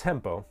play it in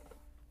tempo,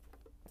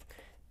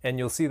 and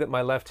you'll see that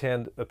my left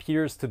hand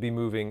appears to be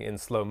moving in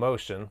slow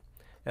motion,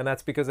 and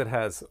that's because it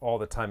has all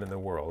the time in the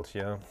world,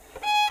 yeah?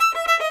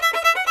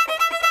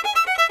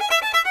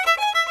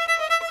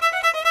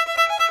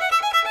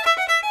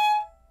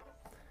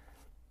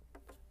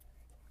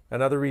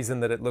 Another reason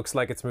that it looks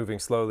like it's moving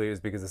slowly is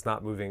because it's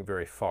not moving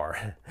very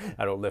far.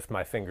 I don't lift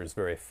my fingers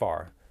very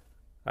far.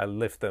 I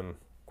lift them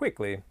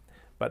quickly,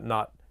 but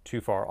not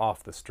too far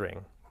off the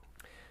string.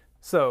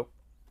 So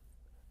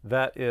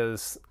that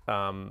is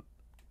one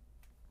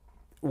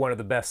of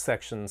the best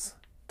sections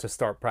to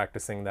start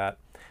practicing that.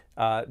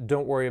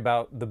 Don't worry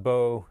about the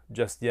bow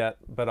just yet,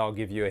 but I'll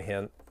give you a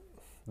hint.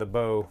 The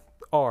bow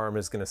arm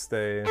is going to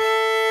stay.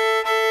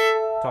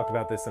 Talked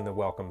about this in the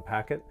welcome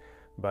packet,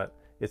 but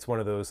it's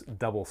one of those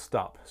double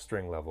stop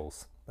string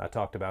levels. I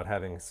talked about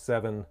having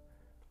 7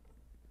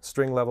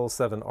 string levels,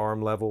 7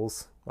 arm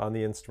levels on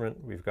the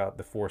instrument. We've got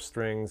the 4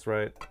 strings,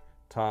 right?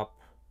 Top.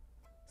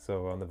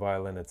 So on the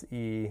violin it's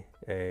E,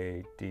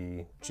 A,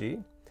 D, G.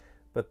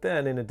 But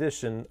then in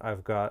addition,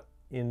 I've got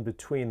in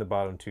between the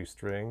bottom 2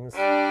 strings,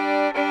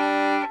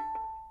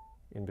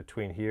 in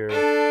between here,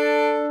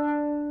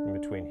 in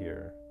between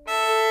here.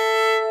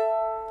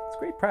 It's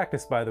great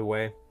practice, by the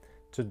way,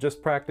 to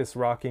just practice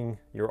rocking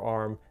your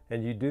arm,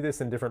 and you do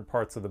this in different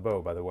parts of the bow,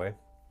 by the way.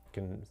 You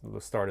can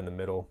start in the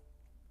middle.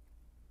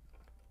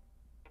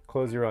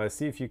 Close your eyes,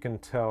 see if you can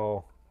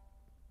tell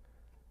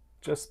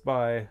just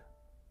by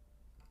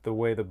the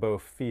way the bow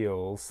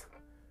feels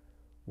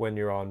when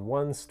you're on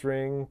 1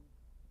 string,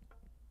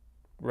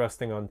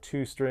 resting on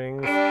 2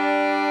 strings,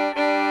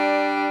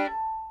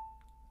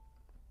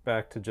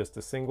 back to just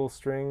a single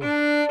string,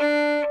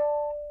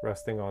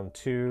 resting on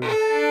 2,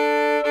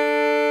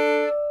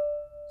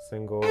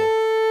 single,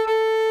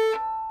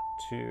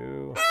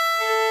 2,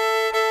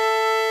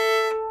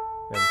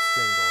 and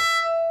single.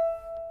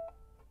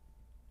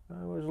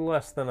 There's a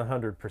less than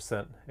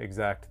 100%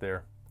 exact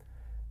there.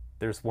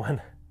 There's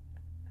one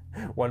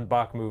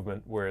Bach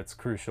movement where it's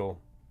crucial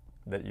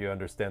that you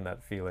understand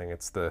that feeling.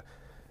 It's the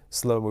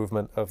slow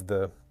movement of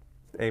the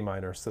A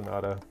minor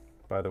sonata.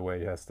 By the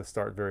way, it has to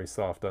start very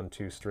soft on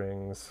 2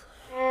 strings.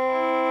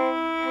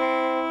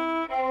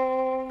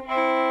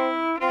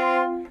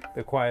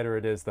 The quieter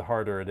it is, the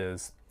harder it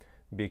is,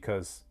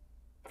 because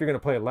if you're going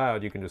to play it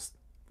loud, you can just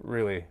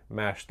really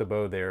mash the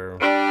bow there.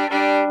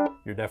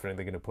 You're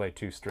definitely going to play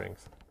 2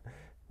 strings.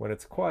 When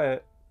it's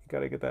quiet, you got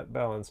to get that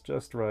balance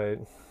just right.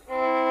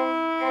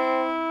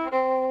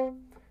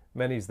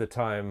 Many's the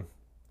time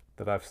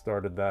that I've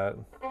started that.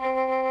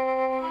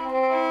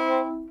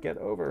 Get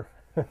over.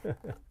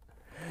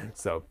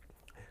 So,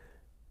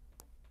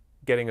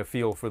 getting a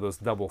feel for those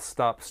double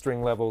stop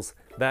string levels,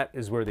 that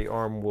is where the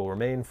arm will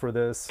remain for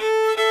this.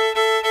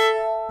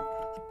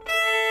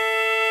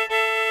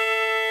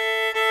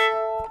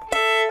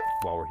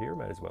 While we're here,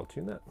 might as well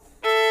tune that.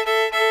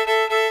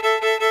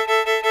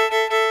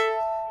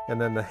 And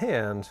then the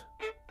hand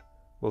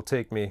will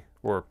take me,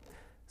 or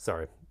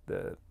sorry,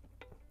 the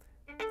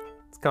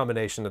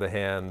combination of the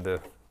hand,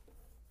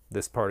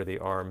 this part of the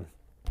arm,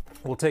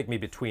 will take me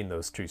between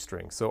those 2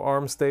 strings. So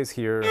arm stays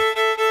here.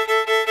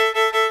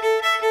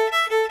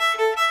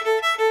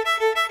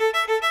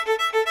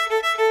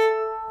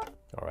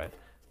 All right,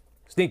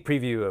 sneak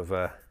preview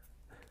of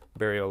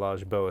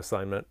Bariolage bow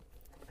assignment.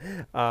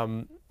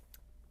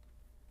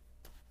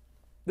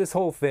 This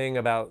whole thing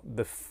about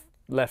the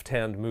left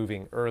hand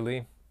moving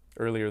earlier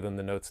than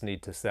the notes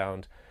need to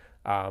sound,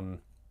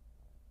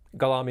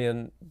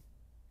 Galamian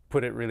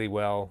put it really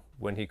well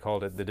when he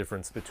called it the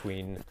difference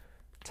between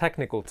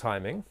technical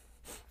timing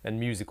and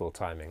musical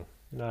timing.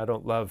 Now, I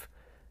don't love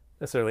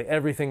necessarily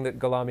everything that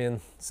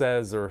Galamian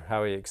says or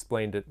how he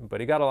explained it,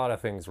 but he got a lot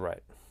of things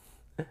right.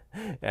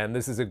 And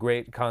this is a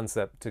great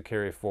concept to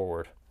carry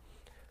forward.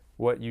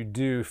 What you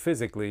do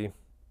physically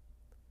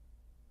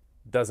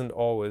doesn't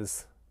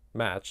always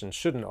match and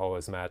shouldn't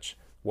always match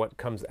what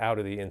comes out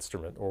of the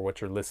instrument or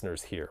what your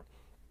listeners hear.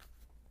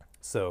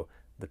 So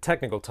the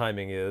technical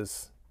timing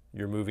is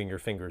you're moving your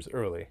fingers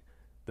early.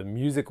 The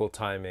musical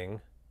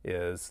timing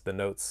is the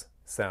notes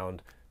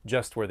sound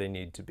just where they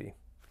need to be.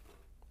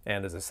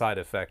 And as a side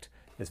effect,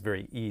 it's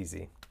very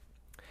easy.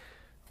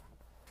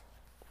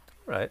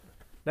 All right,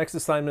 next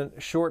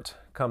assignment, short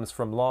comes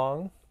from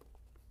long.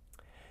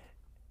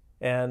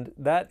 And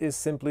that is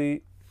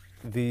simply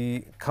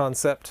the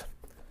concept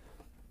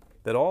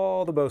that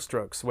all the bow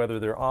strokes, whether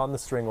they're on the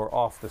string or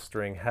off the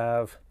string,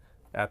 have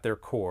at their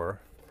core,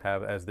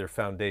 have as their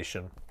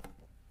foundation,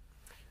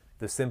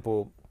 the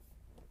simple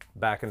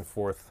back and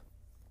forth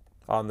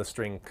on the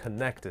string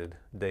connected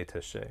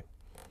détaché.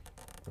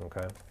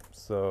 Okay,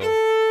 so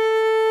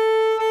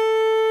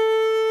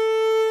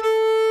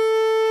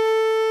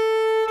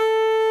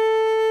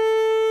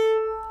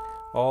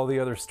all the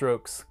other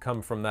strokes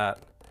come from that.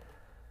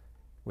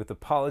 With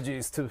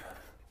apologies to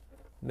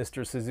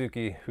Mr.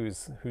 Suzuki,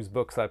 whose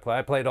books I play.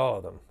 I played all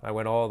of them. I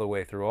went all the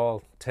way through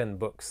all 10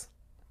 books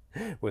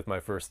with my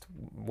first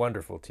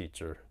wonderful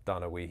teacher,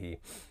 Donna Weehee.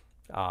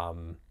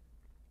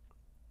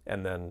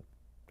 And then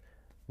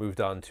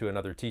moved on to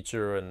another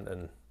teacher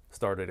and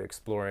started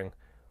exploring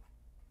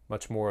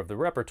much more of the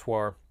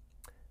repertoire.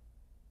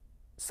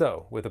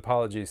 So, with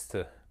apologies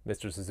to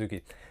Mr.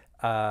 Suzuki,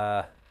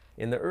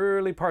 in the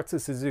early parts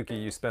of Suzuki,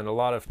 you spend a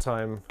lot of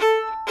time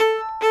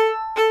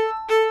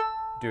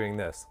doing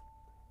this.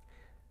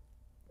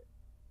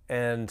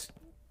 And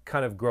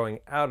kind of growing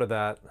out of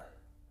that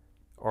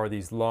are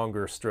these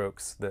longer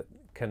strokes that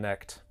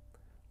connect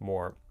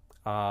more.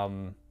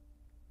 And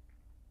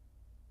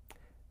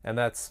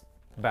that's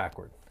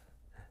backward.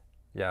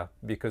 Yeah,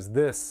 because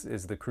this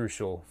is the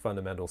crucial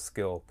fundamental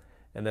skill,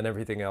 and then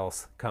everything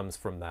else comes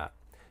from that.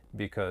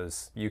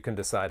 Because you can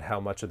decide how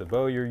much of the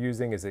bow you're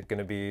using. Is it going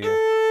to be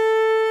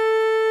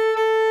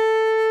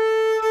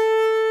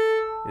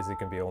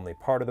only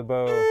part of the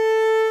bow?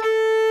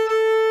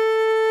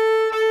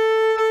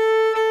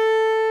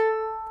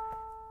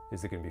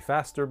 Is it going to be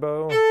faster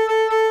bow?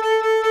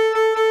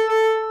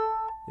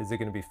 Is it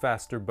going to be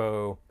faster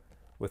bow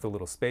with a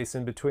little space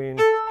in between?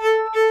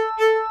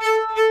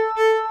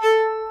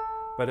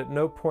 But at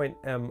no point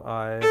am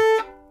I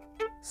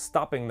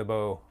stopping the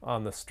bow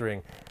on the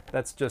string.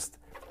 That's just,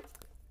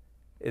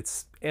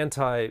 it's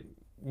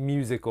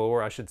anti-musical,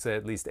 or I should say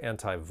at least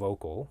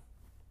anti-vocal.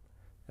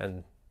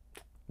 And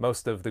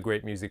most of the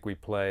great music we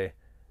play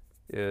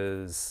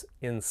is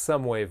in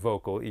some way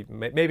vocal.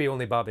 Maybe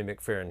only Bobby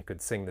McFerrin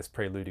could sing this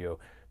preludio,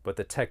 but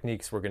the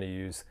techniques we're going to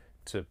use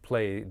to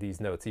play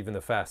these notes, even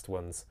the fast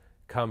ones,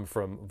 come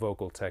from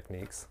vocal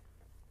techniques.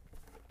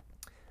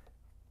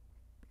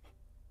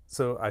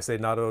 So I say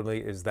not only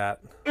is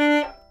that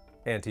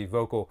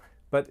anti-vocal,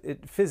 but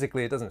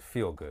physically it doesn't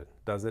feel good,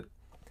 does it?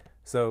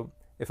 So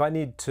if I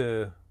need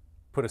to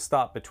put a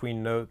stop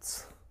between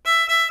notes,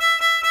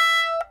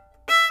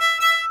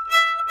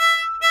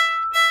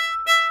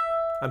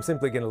 I'm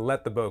simply going to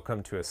let the bow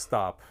come to a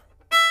stop.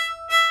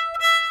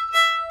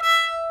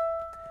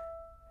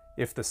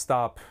 If the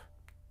stop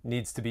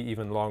needs to be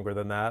even longer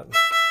than that.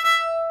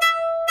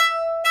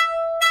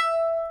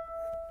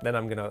 Then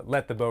I'm gonna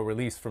let the bow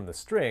release from the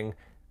string.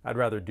 I'd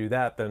rather do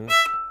that than,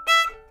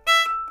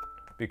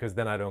 because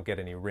then I don't get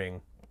any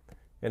ring.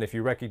 And if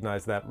you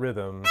recognize that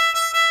rhythm,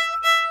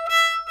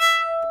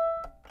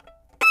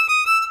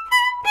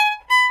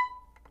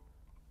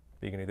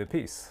 beginning of the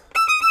piece.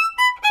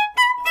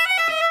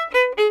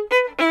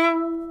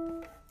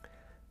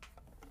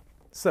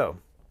 So,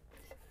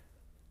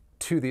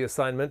 to the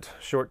assignment,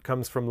 short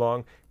comes from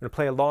long. I'm going to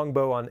play a long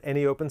bow on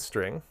any open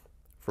string,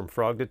 from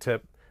frog to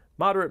tip,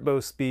 moderate bow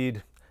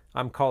speed.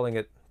 I'm calling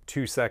it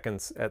 2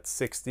 seconds at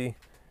 60.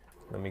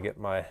 Let me get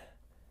my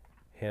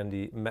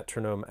handy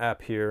metronome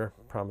app here.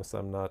 Promise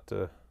I'm not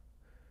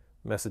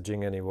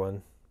messaging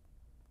anyone.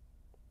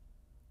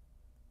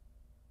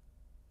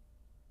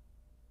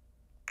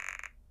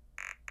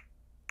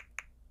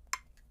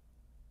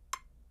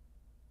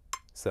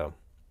 So,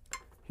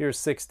 here's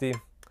 60.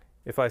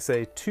 If I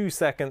say 2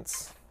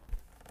 seconds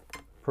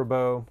per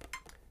bow,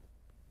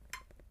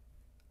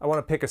 I want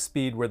to pick a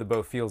speed where the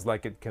bow feels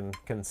like it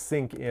can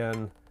sink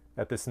in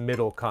at this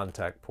middle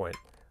contact point.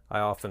 I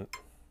often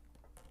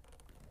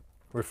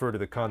refer to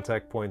the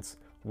contact points,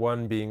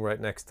 1 being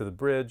right next to the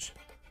bridge,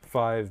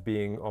 5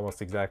 being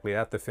almost exactly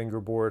at the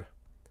fingerboard,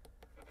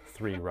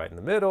 3 right in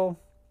the middle,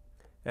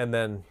 and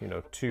then,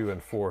 2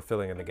 and 4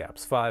 filling in the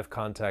gaps. 5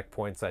 contact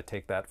points. I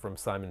take that from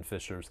Simon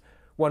Fisher's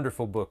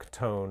wonderful book,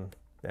 Tone,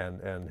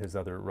 and his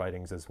other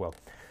writings as well.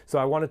 So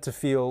I want it to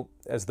feel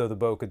as though the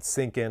bow could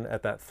sink in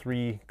at that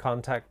 3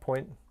 contact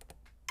point.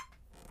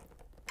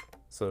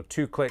 So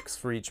 2 clicks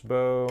for each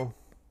bow.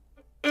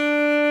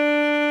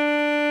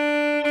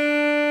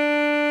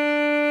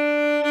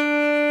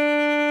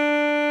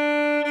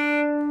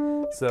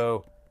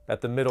 So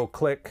at the middle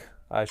click,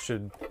 I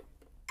should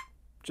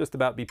just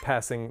about be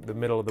passing the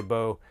middle of the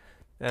bow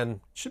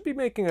and should be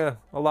making a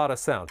lot of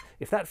sound.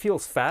 If that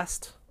feels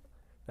fast,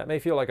 that may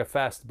feel like a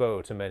fast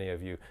bow to many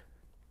of you.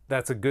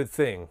 That's a good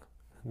thing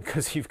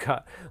because you've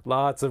got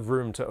lots of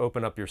room to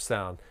open up your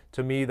sound.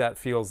 To me, that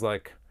feels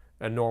like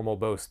a normal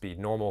bow speed,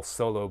 normal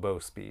solo bow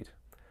speed.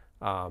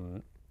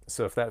 So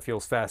if that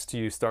feels fast to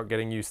you, start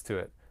getting used to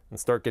it, and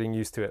start getting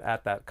used to it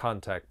at that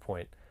contact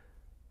point.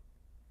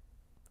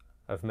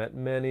 I've met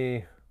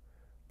many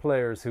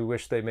players who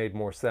wish they made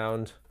more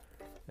sound,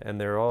 and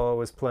they're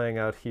always playing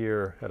out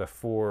here at a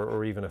 4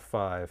 or even a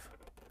 5.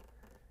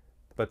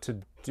 But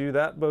to do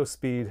that bow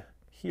speed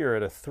here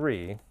at a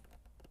 3,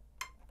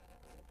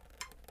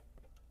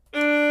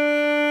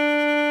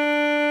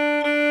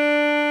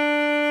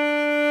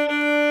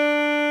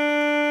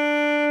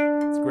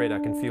 it's great. I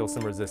can feel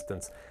some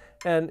resistance.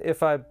 And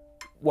if I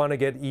want to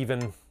get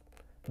even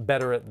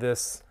better at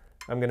this,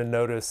 I'm going to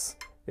notice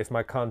if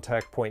my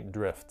contact point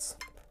drifts.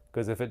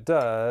 Because if it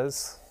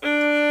does,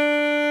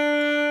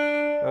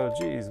 oh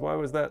geez, why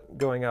was that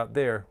going out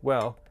there?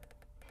 Well,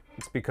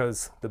 it's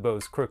because the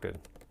bow's crooked.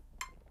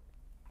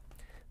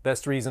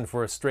 Best reason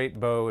for a straight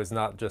bow is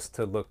not just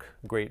to look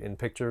great in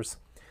pictures.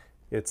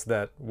 It's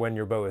that when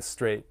your bow is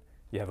straight,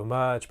 you have a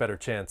much better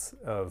chance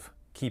of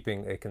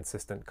keeping a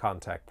consistent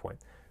contact point.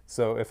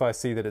 So if I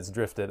see that it's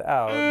drifted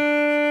out,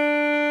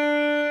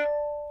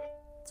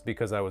 it's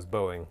because I was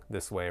bowing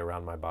this way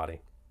around my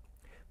body.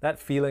 That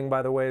feeling,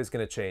 by the way, is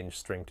going to change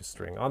string to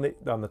string. On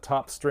the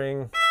top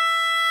string,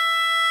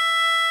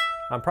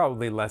 I'm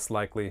probably less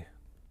likely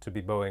to be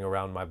bowing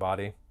around my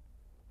body.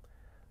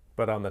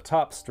 But on the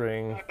top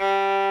string,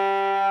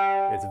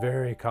 it's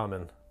very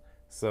common.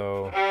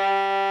 So,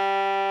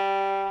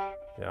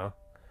 yeah,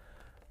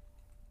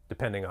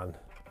 depending on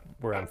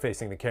where I'm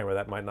facing the camera,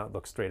 that might not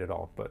look straight at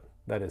all, but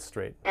that is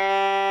straight.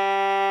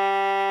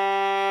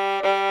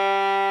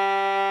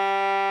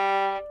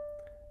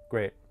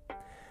 Great.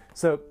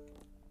 So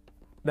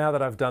now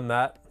that I've done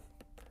that,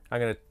 I'm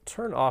going to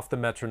turn off the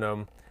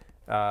metronome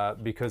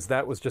because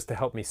that was just to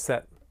help me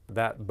set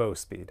that bow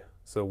speed.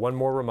 So one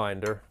more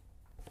reminder.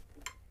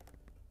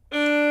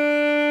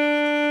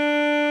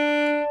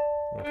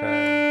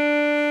 Okay.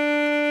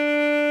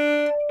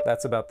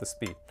 That's about the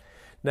speed.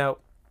 Now,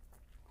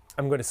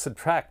 I'm going to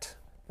subtract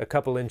a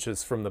couple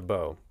inches from the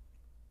bow.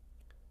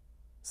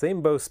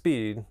 Same bow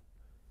speed,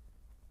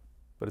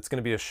 but it's going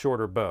to be a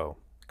shorter bow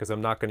because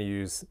I'm not going to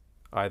use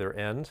either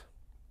end.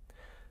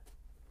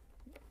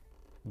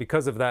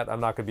 Because of that, I'm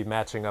not going to be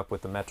matching up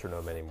with the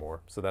metronome anymore,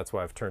 so that's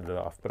why I've turned it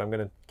off. But I'm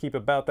going to keep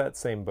about that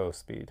same bow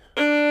speed.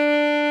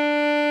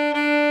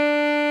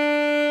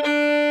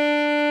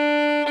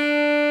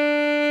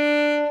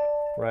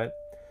 Right?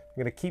 I'm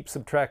going to keep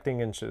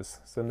subtracting inches,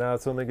 so now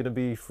it's only going to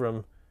be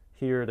from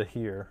here to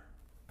here.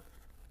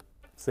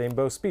 Same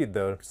bow speed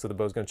though, so the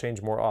bow's going to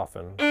change more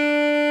often.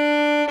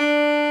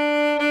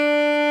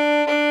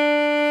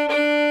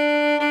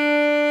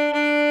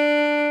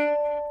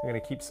 I'm going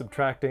to keep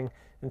subtracting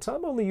until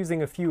I'm only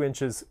using a few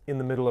inches in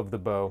the middle of the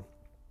bow.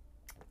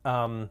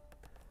 Now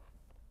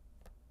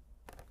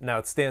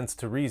it stands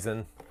to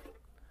reason,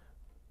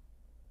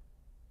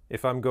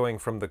 if I'm going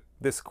from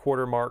this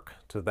quarter mark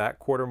to that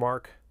quarter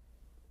mark,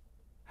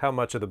 how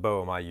much of the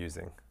bow am I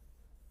using?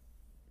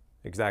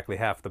 exactly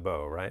half the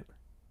bow, right?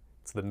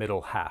 It's the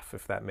middle half,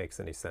 if that makes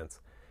any sense.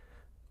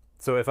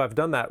 So if I've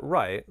done that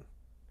right,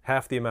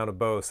 half the amount of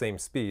bow, same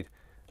speed,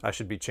 I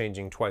should be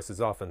changing twice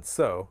as often.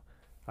 So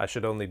I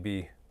should only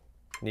be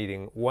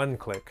needing one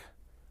click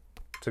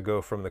to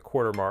go from the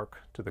quarter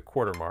mark to the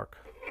quarter mark.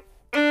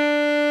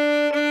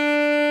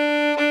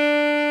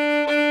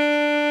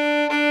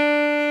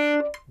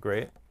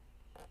 Great.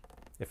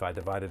 If I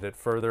divided it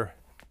further,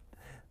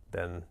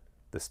 then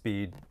the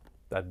speed,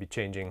 I'd be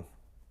changing.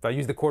 If I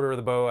use the quarter of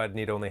the bow, I'd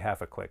need only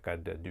half a click.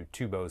 I'd do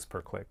 2 bows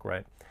per click,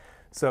 right?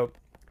 So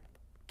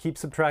keep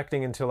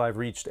subtracting until I've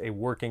reached a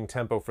working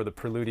tempo for the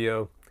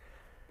Preludio.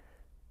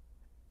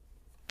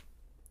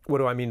 What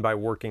do I mean by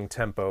working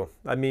tempo?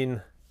 I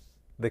mean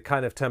the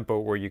kind of tempo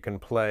where you can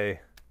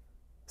play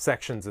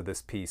sections of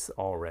this piece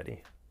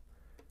already.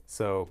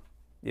 So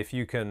if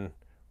you can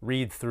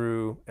read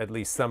through at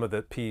least some of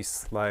the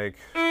piece, like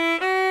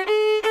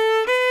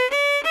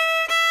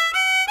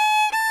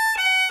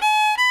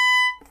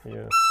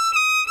yeah,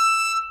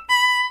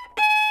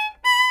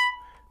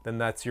 then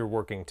that's your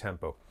working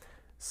tempo.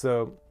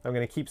 So I'm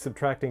going to keep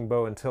subtracting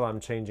bow until I'm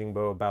changing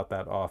bow about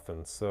that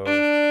often. So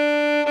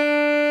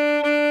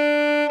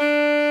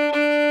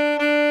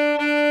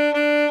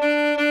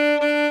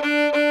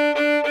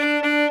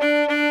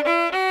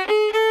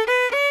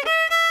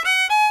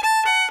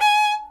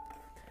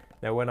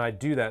now when I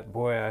do that,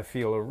 boy, I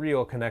feel a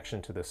real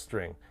connection to the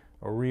string,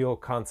 a real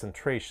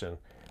concentration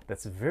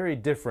that's very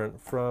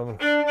different from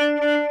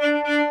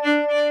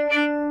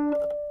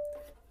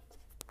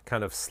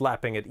kind of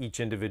slapping at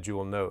each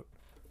individual note.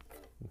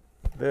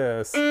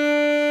 This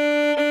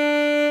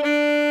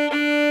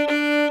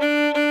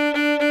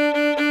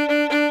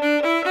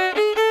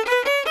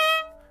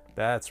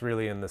that's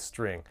really in the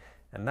string,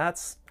 and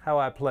that's how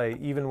I play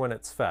even when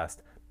it's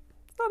fast.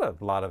 It's not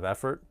a lot of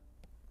effort,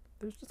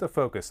 there's just a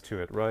focus to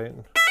it, right?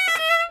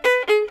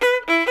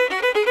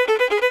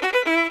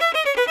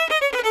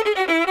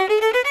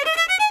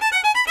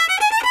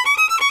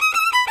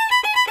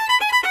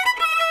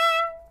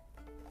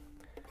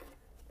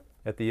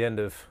 At the end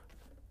of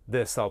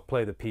this, I'll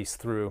play the piece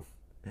through,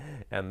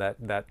 and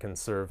that can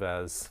serve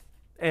as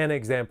an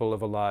example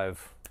of a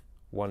live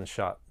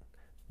one-shot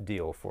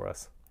deal for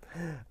us.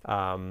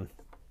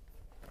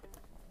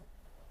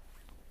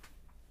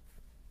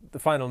 The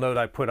final note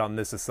I put on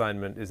this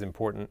assignment is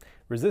important.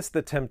 Resist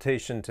the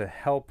temptation to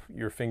help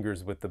your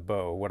fingers with the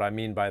bow. What I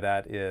mean by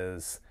that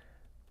is,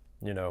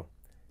 you know,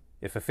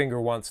 if a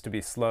finger wants to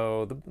be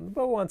slow, the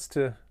bow wants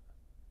to,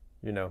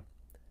 you know,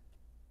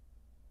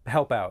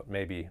 help out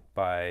maybe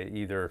by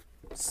either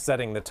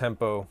setting the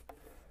tempo.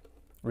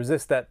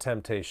 Resist that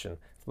temptation.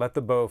 Let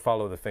the bow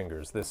follow the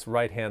fingers. This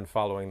right hand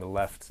following the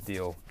left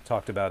deal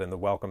talked about in the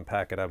welcome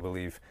packet, I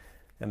believe,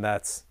 and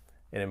that's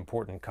an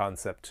important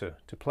concept to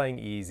playing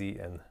easy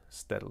and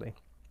steadily.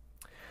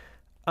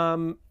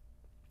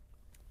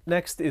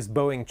 Next is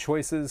bowing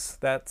choices.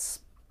 That's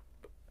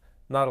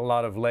not a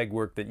lot of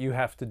legwork that you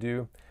have to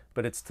do,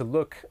 but it's to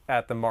look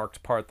at the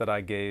marked part that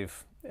I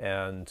gave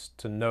and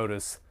to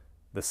notice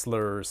the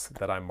slurs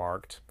that I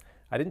marked.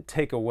 I didn't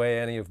take away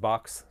any of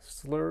Bach's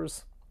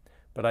slurs,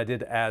 but I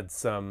did add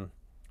some,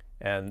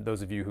 and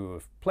those of you who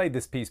have played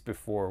this piece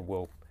before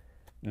will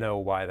know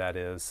why that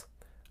is.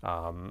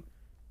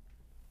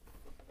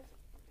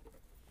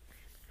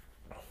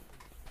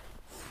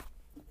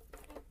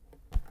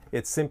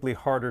 It's simply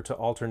harder to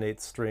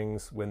alternate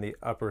strings when the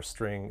upper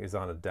string is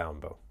on a down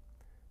bow.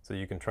 So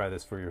you can try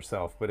this for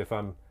yourself, but if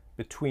I'm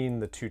between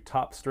the 2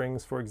 top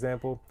strings, for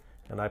example,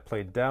 and I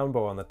play down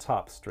bow on the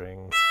top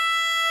string,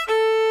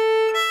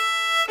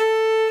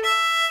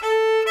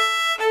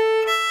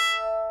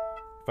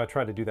 if I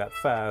try to do that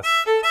fast,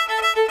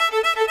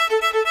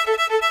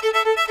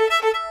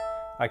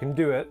 I can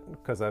do it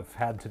because I've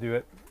had to do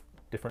it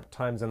different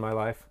times in my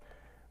life,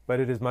 but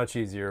it is much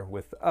easier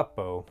with the up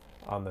bow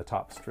on the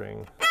top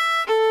string.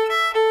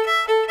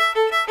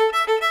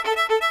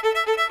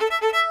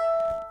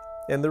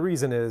 And the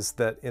reason is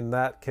that in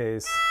that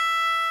case,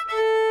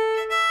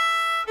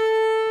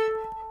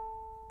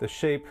 the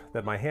shape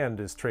that my hand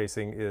is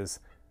tracing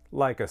is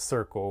like a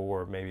circle,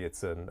 or maybe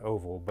it's an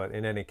oval, but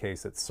in any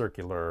case it's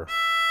circular.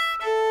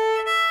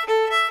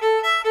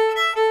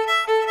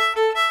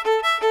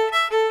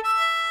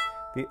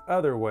 The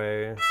other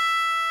way,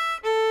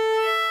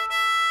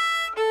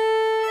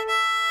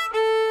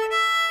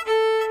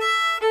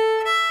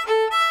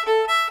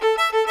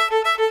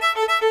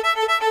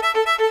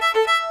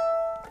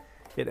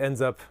 it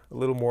ends up a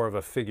little more of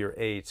a figure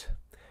 8,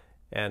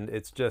 and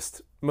it's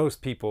just,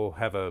 most people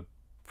have a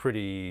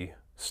pretty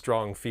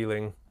strong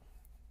feeling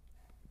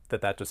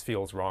that just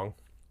feels wrong.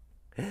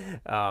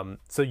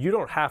 So you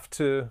don't have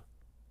to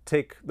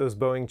take those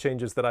bowing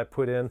changes that I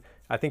put in.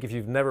 I think if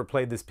you've never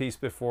played this piece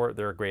before,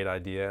 they're a great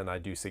idea, and I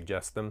do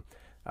suggest them.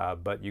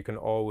 But you can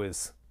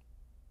always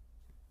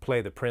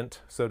play the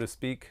print, so to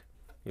speak.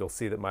 You'll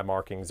see that my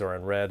markings are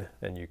in red,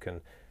 and you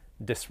can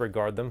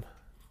disregard them.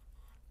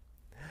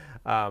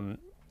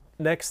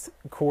 Next,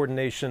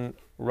 coordination,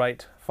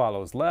 right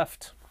follows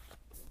left.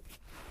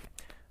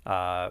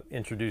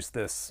 Introduce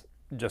this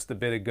just a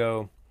bit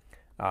ago.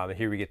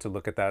 Here we get to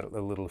look at that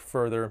a little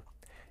further.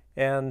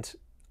 And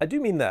I do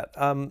mean that.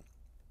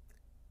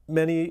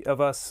 Many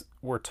of us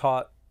were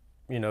taught,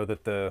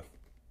 that the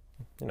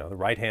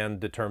right hand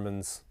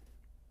determines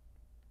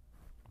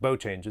bow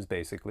changes,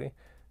 basically.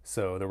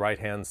 So the right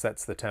hand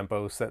sets the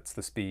tempo, sets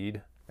the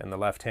speed, and the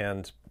left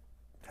hand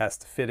has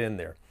to fit in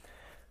there.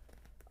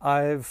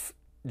 I've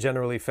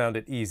generally found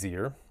it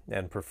easier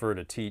and prefer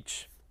to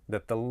teach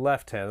that the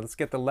left hand, let's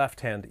get the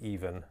left hand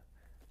even.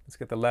 Let's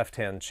get the left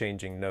hand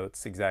changing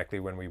notes exactly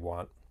when we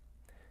want.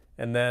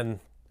 And then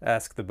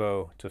ask the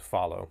bow to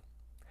follow.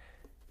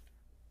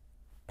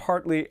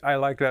 Partly I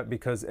like that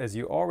because, as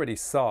you already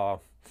saw,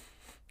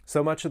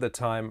 so much of the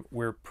time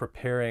we're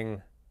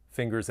preparing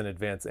fingers in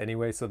advance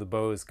anyway, so the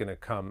bow is going to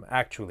come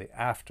actually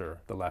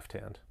after the left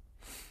hand.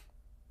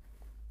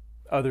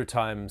 Other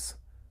times,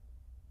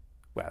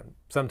 well,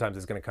 sometimes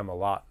it's going to come a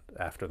lot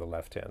after the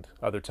left hand.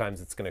 Other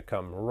times it's going to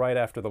come right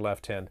after the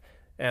left hand,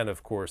 and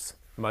of course,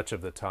 much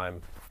of the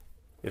time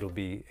it'll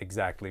be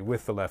exactly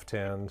with the left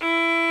hand.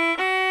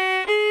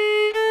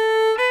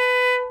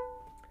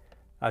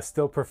 I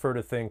still prefer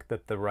to think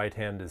that the right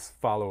hand is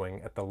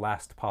following at the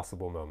last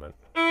possible moment.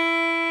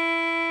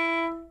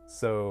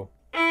 So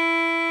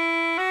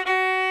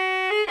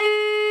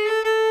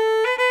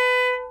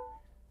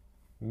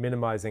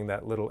minimizing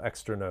that little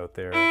extra note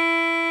there.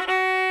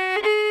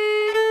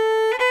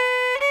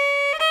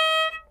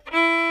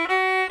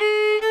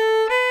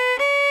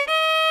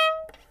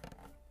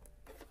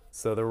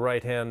 So the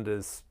right hand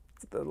is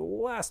the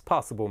last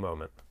possible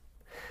moment.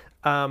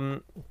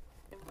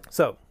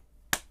 So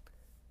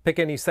pick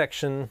any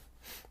section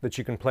that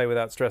you can play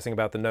without stressing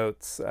about the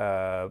notes.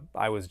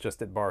 I was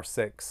just at bar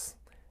 6,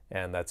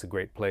 and that's a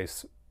great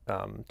place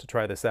to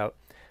try this out.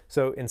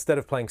 So instead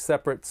of playing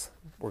separates,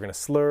 we're going to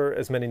slur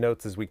as many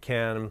notes as we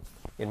can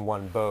in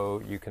one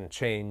bow. You can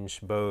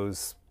change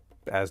bows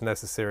as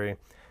necessary.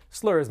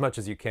 Slur as much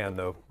as you can,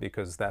 though,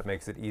 because that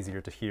makes it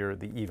easier to hear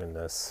the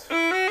evenness.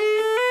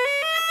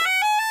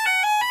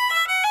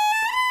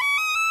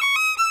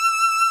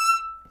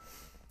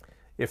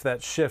 If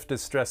that shift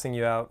is stressing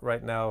you out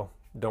right now,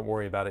 don't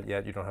worry about it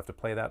yet. You don't have to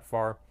play that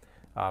far.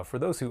 For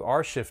those who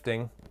are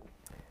shifting,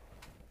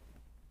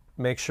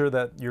 make sure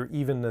that your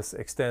evenness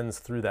extends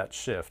through that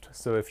shift.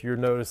 So if you're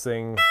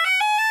noticing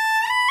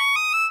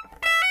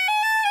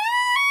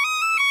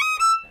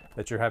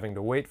that you're having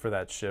to wait for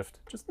that shift,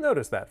 just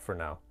notice that for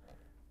now.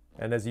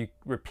 And as you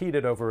repeat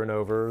it over and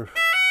over,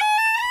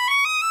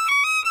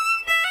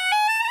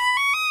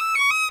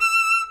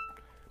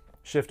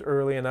 shift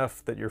early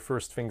enough that your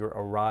first finger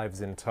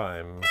arrives in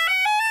time.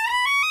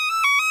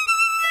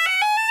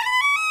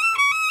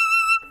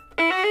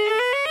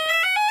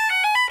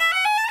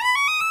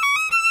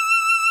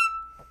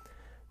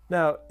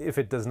 Now, if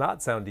it does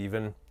not sound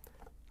even,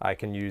 I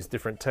can use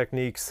different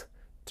techniques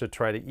to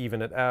try to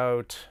even it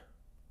out.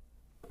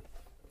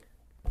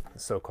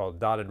 So-called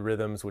dotted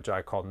rhythms, which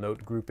I call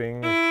note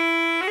grouping.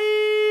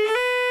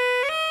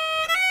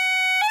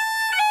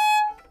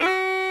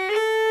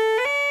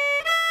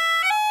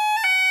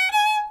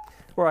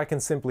 Or I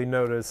can simply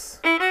notice,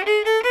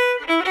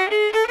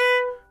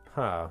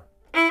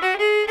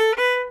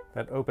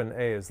 that open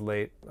A is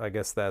late. I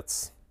guess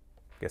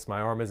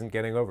my arm isn't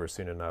getting over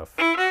soon enough.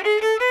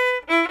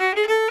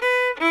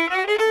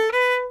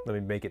 Let me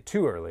make it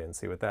too early and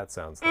see what that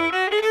sounds like.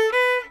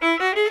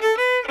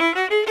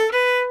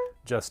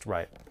 Just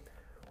right.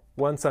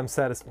 Once I'm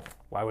satisfied,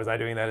 why was I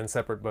doing that in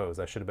separate bows?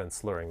 I should have been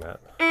slurring that.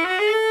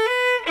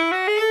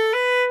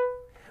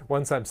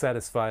 Once I'm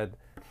satisfied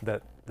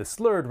that the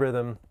slurred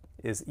rhythm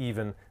is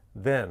even,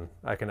 then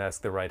I can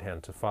ask the right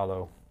hand to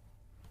follow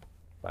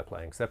by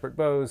playing separate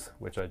bows,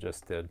 which I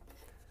just did.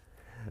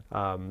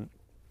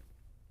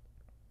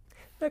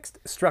 Next,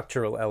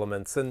 structural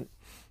elements. And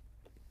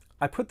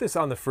I put this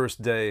on the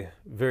first day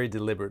very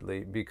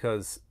deliberately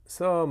because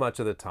so much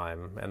of the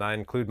time, and I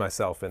include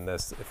myself in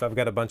this, if I've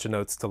got a bunch of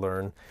notes to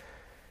learn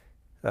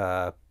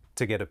to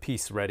get a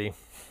piece ready,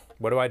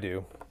 what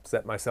do?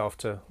 Set myself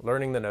to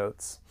learning the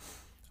notes,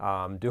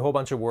 do a whole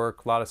bunch of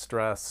work, a lot of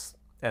stress,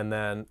 and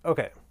then,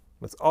 okay,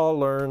 it's all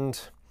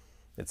learned,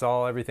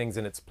 everything's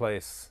in its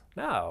place.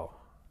 Now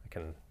I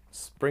can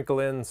sprinkle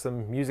in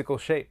some musical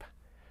shape.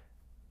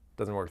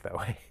 Doesn't work that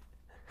way.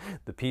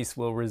 The piece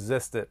will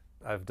resist it.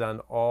 I've done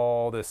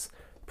all this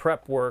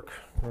prep work.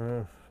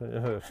 Yeah.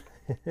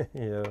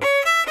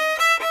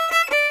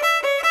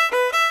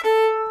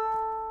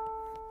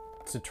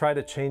 To try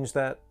to change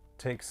that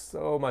takes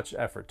so much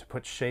effort. To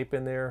put shape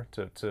in there,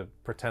 to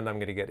pretend I'm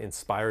going to get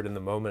inspired in the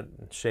moment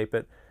and shape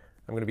it,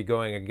 I'm going to be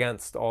going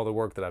against all the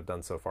work that I've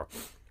done so far.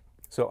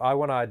 So I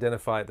want to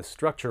identify the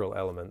structural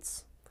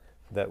elements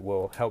that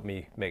will help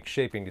me make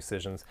shaping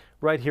decisions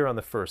right here on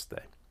the first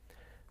day.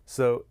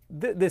 So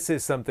this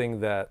is something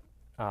that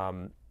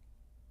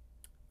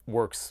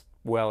works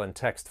well in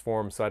text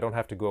form, so I don't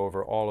have to go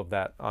over all of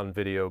that on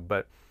video,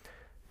 but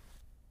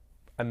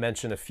I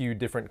mention a few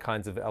different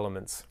kinds of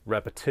elements.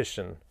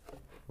 Repetition,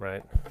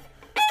 right?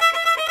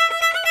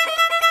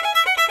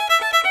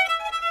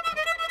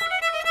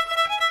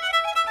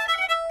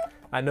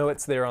 I know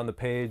it's there on the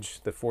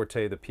page, the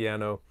forte, the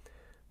piano,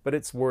 but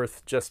it's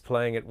worth just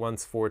playing it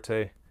once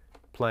forte,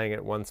 playing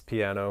it once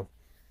piano,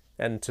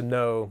 and to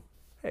know,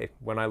 hey,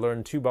 when I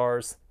learn 2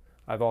 bars,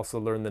 I've also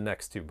learned the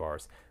next 2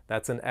 bars.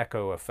 That's an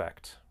echo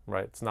effect,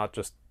 right? It's not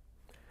just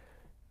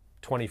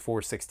 24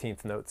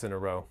 16th notes in a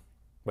row.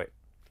 Wait,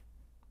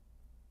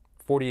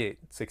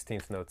 48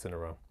 16th notes in a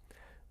row.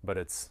 But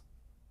it's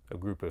a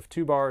group of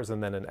 2 bars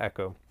and then an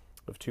echo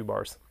of 2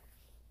 bars.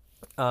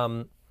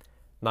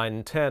 9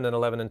 and 10 and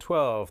 11 and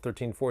 12,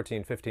 13,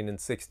 14, 15,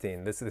 and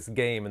 16. This is this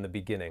game in the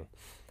beginning.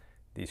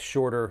 These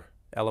shorter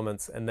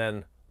elements and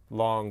then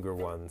longer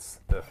ones,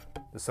 the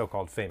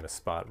so-called famous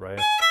spot,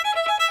 right?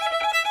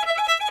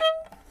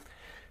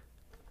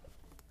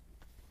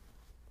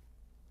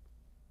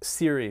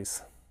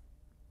 Series.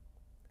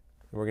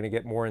 We're going to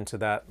get more into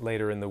that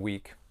later in the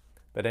week.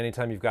 But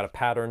anytime you've got a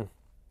pattern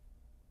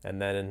and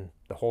then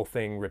the whole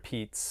thing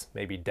repeats,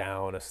 maybe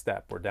down a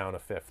step or down a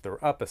fifth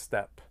or up a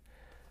step,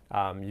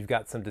 you've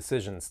got some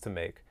decisions to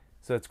make.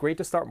 So it's great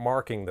to start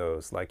marking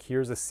those, like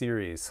here's a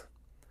series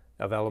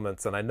of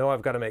elements and I know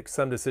I've got to make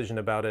some decision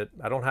about it.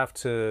 I don't have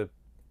to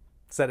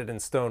set it in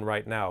stone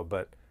right now,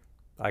 but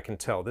I can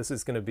tell this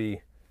is going to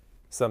be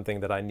something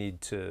that I need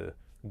to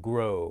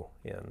grow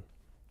in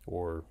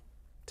or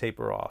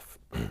taper off.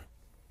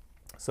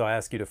 So I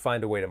ask you to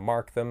find a way to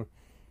mark them,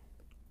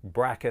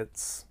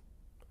 brackets,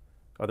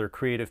 other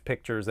creative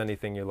pictures,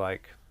 anything you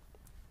like.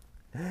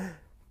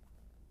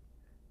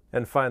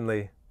 And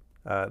finally,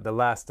 the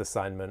last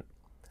assignment,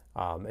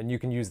 and you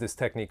can use this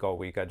technique all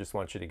week. I just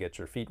want you to get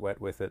your feet wet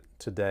with it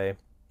today.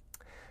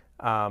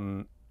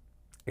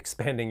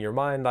 Expanding your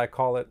mind, I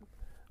call it.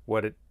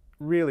 What it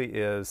really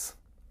is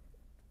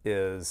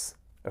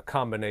a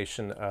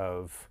combination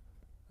of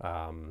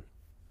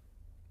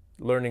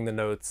learning the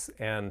notes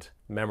and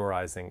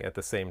memorizing at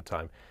the same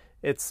time.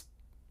 It's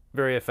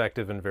very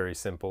effective and very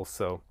simple,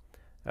 so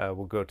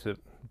we'll go to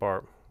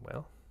bar,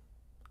 well,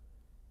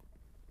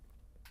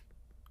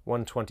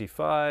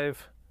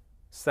 125,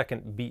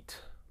 second beat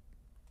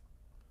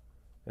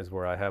is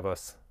where I have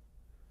us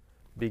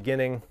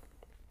beginning.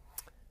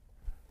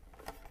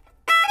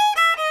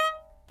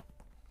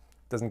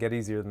 Doesn't get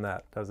easier than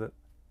that, does it?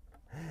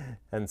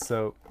 And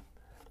so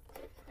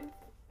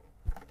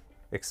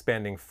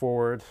expanding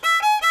forward.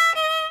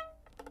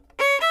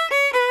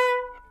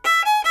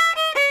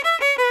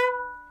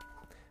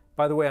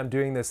 By the way, I'm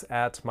doing this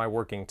at my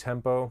working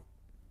tempo,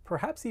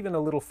 perhaps even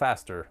a little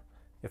faster.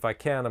 If I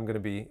can, I'm going to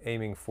be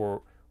aiming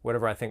for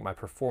whatever I think my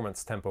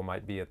performance tempo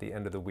might be at the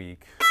end of the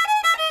week.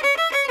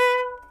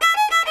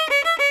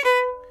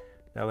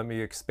 Now let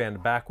me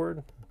expand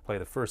backward, play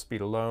the first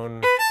beat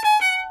alone.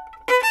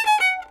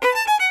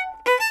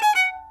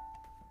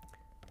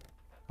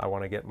 I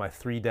want to get my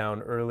 3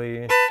 down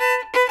early.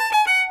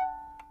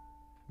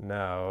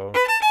 Now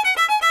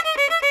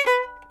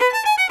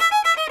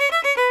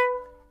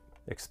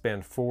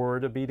expand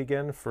forward a beat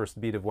again,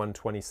 first beat of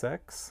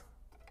 126.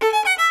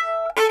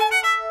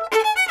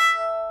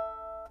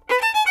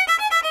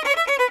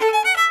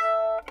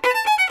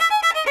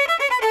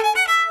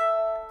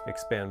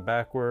 Expand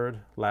backward,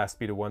 last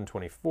beat of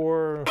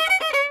 124.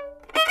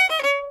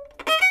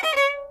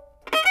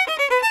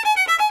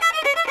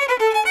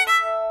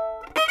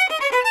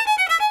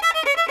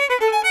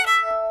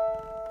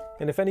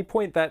 And if any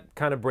point that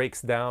kind of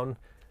breaks down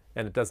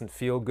and it doesn't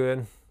feel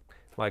good,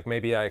 like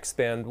maybe I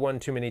expand 1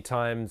 too many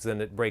times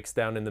and it breaks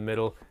down in the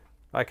middle,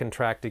 I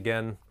contract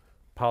again,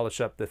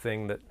 polish up the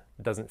thing that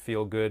doesn't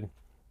feel good,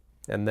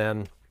 and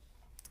then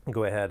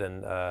go ahead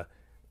and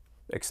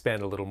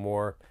expand a little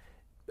more.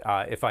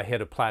 If I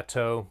hit a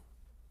plateau,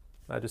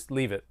 I just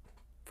leave it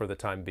for the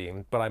time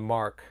being, but I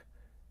mark,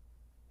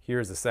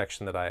 here's the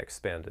section that I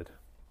expanded.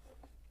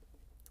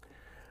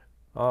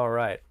 All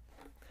right.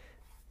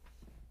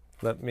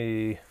 Let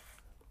me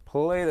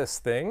play this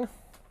thing,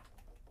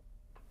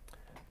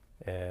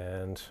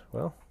 and,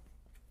 well,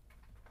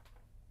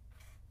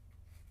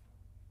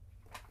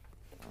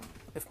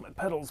 if my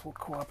pedals will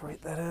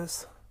cooperate, that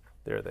is.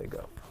 There they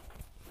go.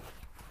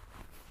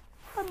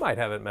 I might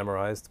have it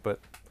memorized, but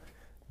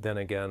then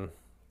again,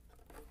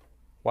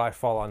 why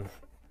fall on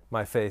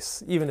my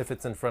face, even if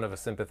it's in front of a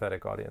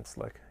sympathetic audience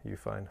like you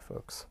fine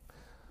folks.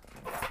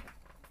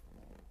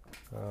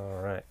 All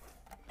right.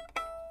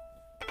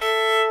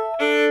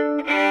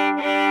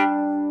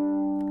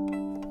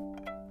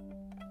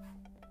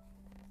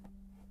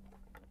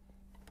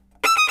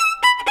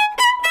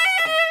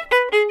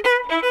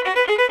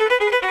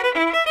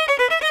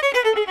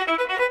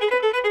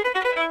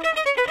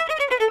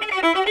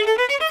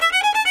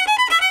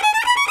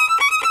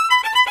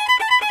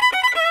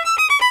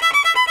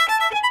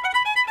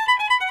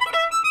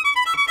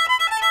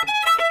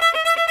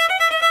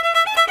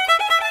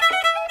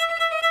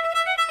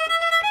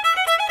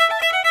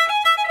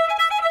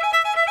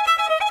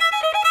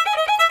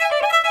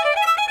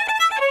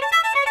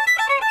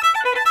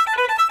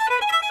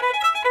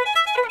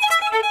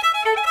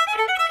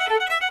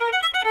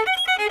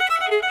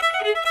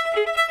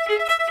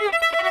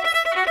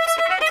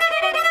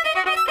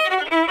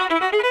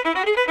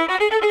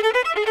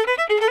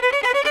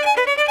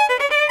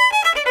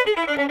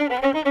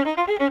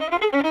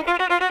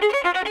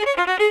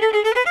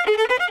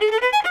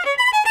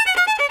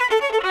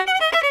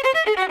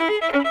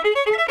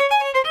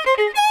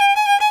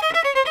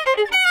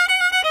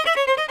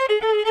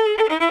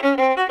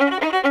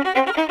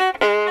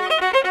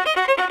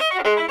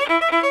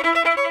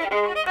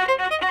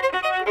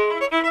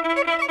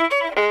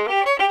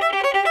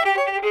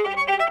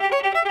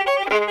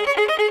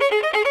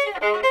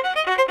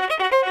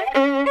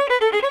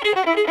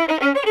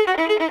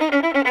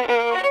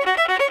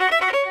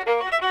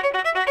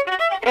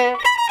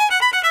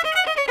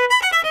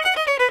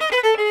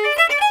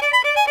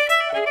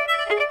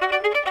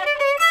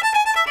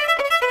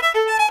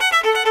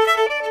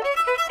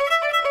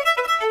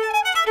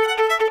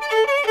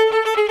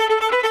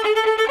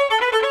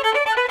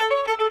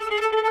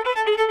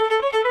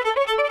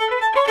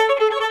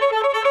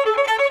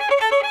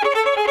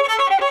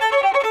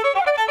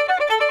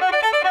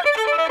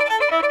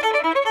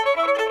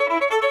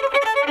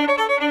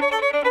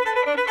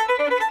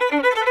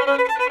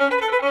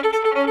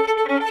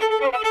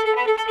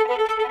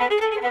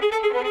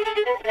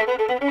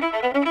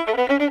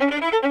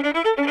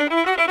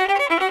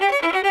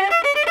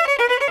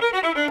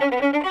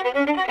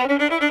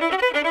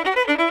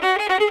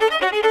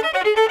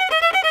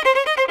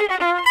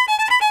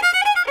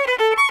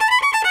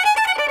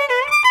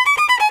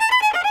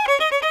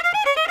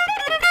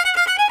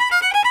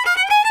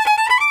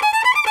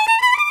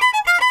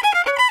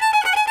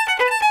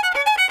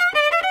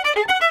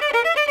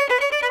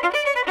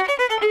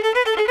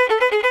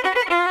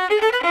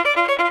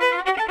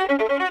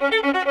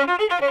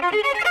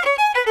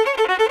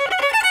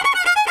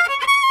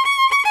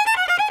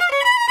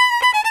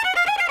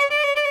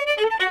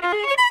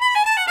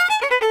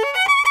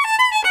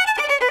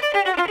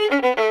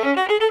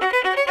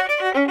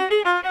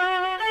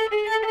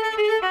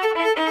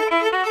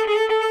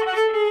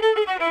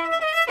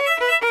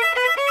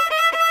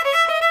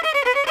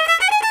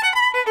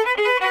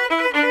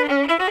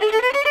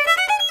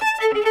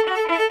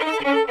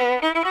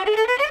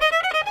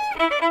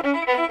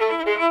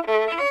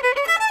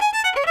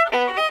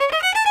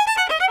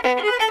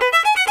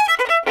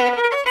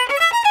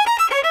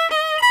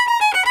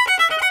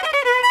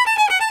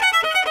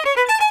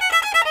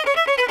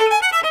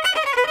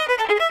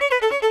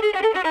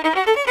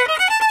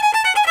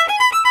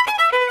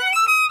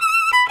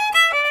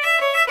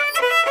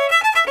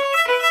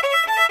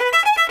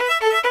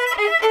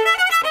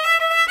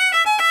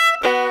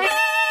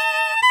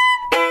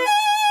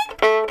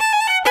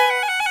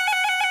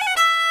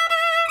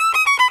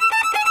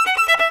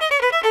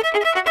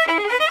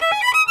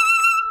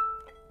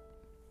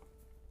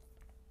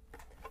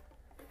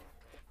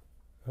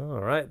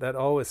 All right, that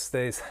always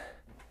stays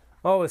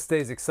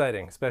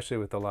exciting, especially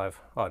with the live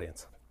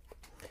audience.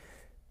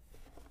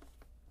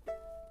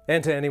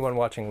 And to anyone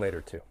watching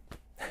later too.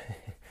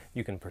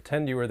 You can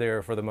pretend you were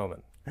there for the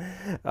moment.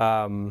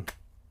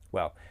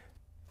 Well,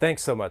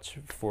 thanks so much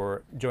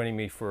for joining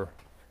me for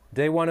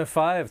day 1 of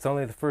 5. It's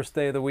only the first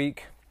day of the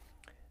week,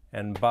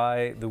 and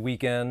by the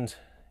weekend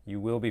you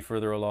will be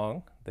further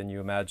along than you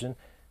imagine,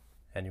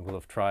 and you will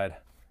have tried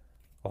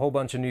a whole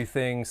bunch of new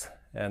things,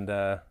 and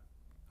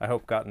I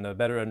hope gotten a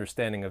better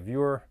understanding of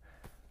your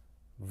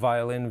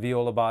violin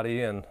viola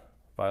body and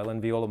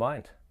violin viola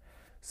mind.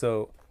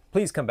 So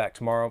please come back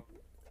tomorrow,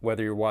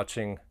 whether you're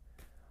watching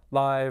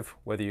live,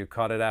 whether you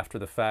caught it after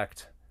the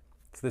fact.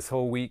 It's this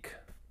whole week,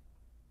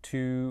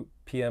 2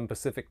 p.m.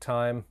 Pacific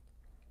time.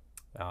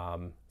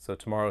 So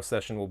tomorrow's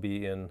session will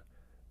be in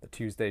the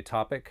Tuesday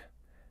topic.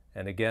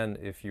 And again,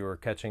 if you're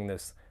catching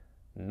this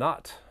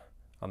not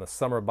on the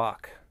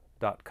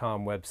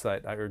summerbach.com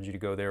website, I urge you to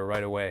go there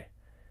right away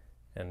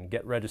and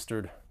get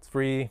registered. It's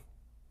free.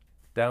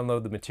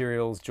 Download the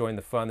materials, join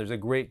the fun. There's a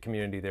great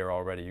community there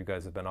already. You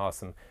guys have been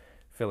awesome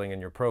filling in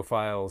your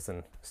profiles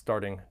and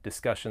starting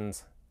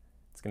discussions.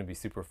 It's going to be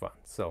super fun.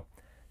 So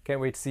can't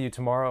wait to see you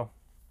tomorrow.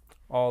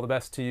 All the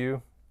best to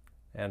you.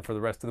 And for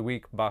the rest of the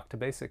week, Bach to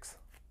Basics.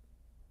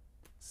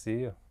 See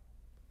you.